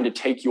designed to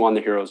take you on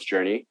the hero's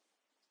journey.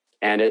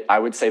 And I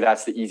would say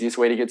that's the easiest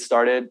way to get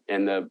started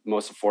and the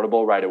most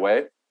affordable right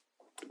away,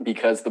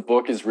 because the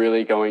book is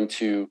really going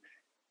to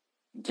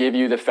give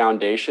you the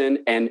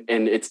foundation, and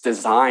it's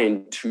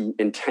designed to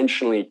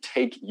intentionally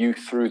take you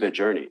through the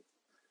journey.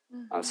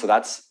 So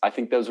I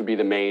think those would be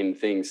the main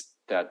things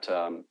that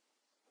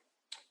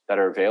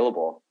are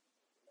available.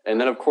 And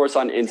then, of course,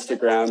 on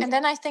Instagram. And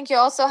then I think you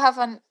also have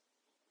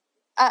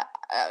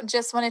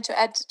just wanted to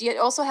add, you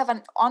also have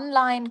an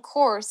online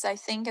course. I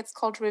think it's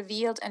called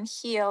Revealed and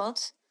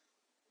Healed.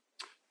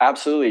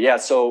 Absolutely. Yeah.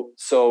 So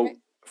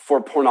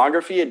for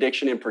pornography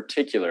addiction in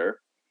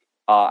particular,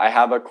 I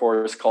have a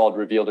course called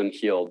Revealed and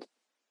Healed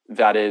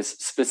that is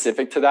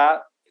specific to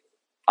that.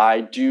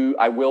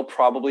 I will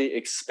probably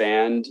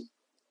expand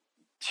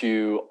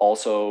to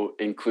also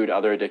include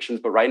other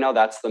addictions, but right now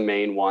that's the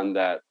main one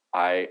that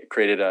I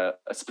created a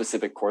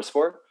specific course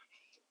for.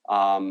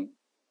 And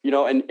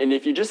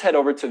if you just head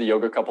over to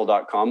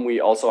theyogacouple.com, we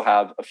also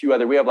have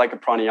we have like a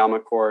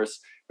pranayama course.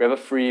 We have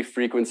a free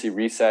frequency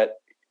reset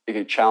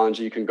challenge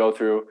that you can go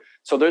through.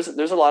 So there's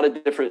a lot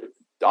of different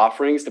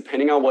offerings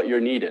depending on what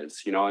your need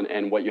is,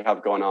 and what you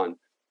have going on.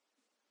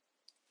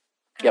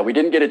 Yeah, we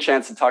didn't get a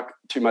chance to talk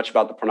too much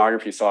about the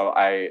pornography, so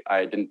I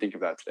didn't think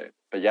of that today.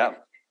 But yeah.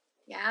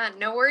 Yeah,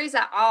 no worries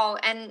at all.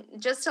 And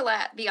just to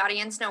let the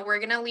audience know, we're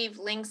going to leave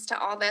links to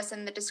all this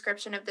in the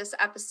description of this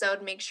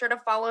episode. Make sure to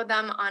follow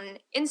them on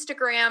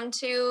Instagram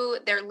too.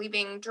 They're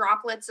leaving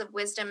droplets of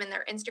wisdom in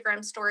their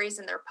Instagram stories,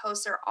 and their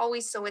posts are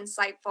always so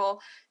insightful.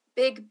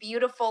 Big,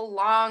 beautiful,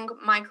 long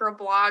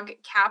microblog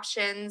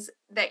captions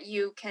that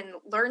you can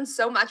learn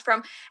so much from.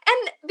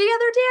 And the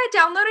other day I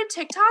downloaded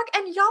TikTok,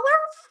 and y'all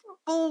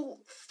are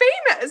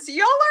famous.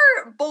 Y'all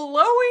are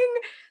blowing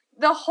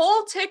the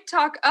whole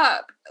TikTok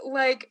up.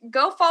 Like,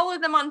 go follow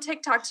them on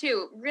TikTok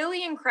too.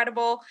 Really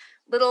incredible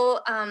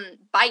little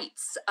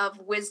bites of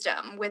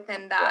wisdom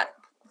within that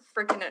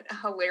freaking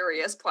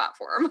hilarious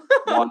platform.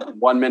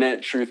 1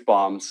 minute truth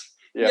bombs.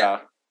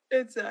 Yeah.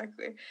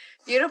 Exactly.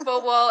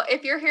 Beautiful. Well,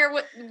 if you're here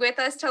with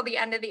us till the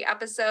end of the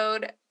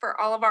episode, for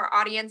all of our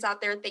audience out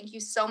there, thank you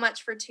so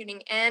much for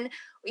tuning in.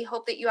 We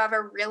hope that you have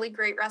a really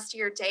great rest of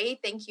your day.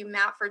 Thank you,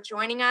 Matt, for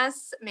joining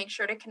us. Make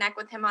sure to connect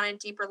with him on a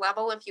deeper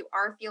level if you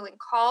are feeling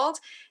called.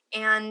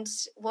 And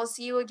we'll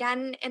see you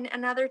again in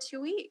another 2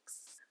 weeks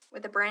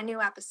with a brand new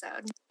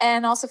episode.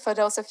 And also for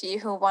those of you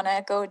who want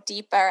to go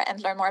deeper and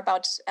learn more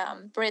about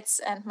Brit's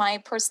and my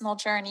personal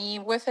journey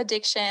with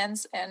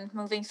addictions and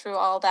moving through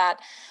all that,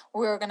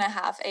 we're going to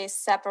have a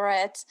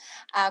separate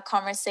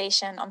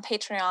conversation on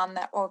Patreon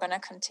that we're going to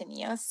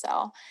continue.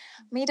 So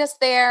meet us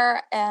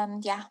there.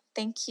 And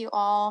thank you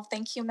all.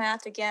 Thank you,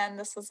 Matt, again.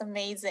 This was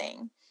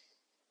amazing.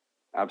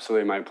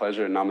 Absolutely. My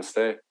pleasure.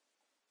 Namaste.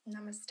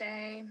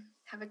 Namaste.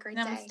 Have a great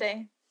day.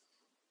 Namaste.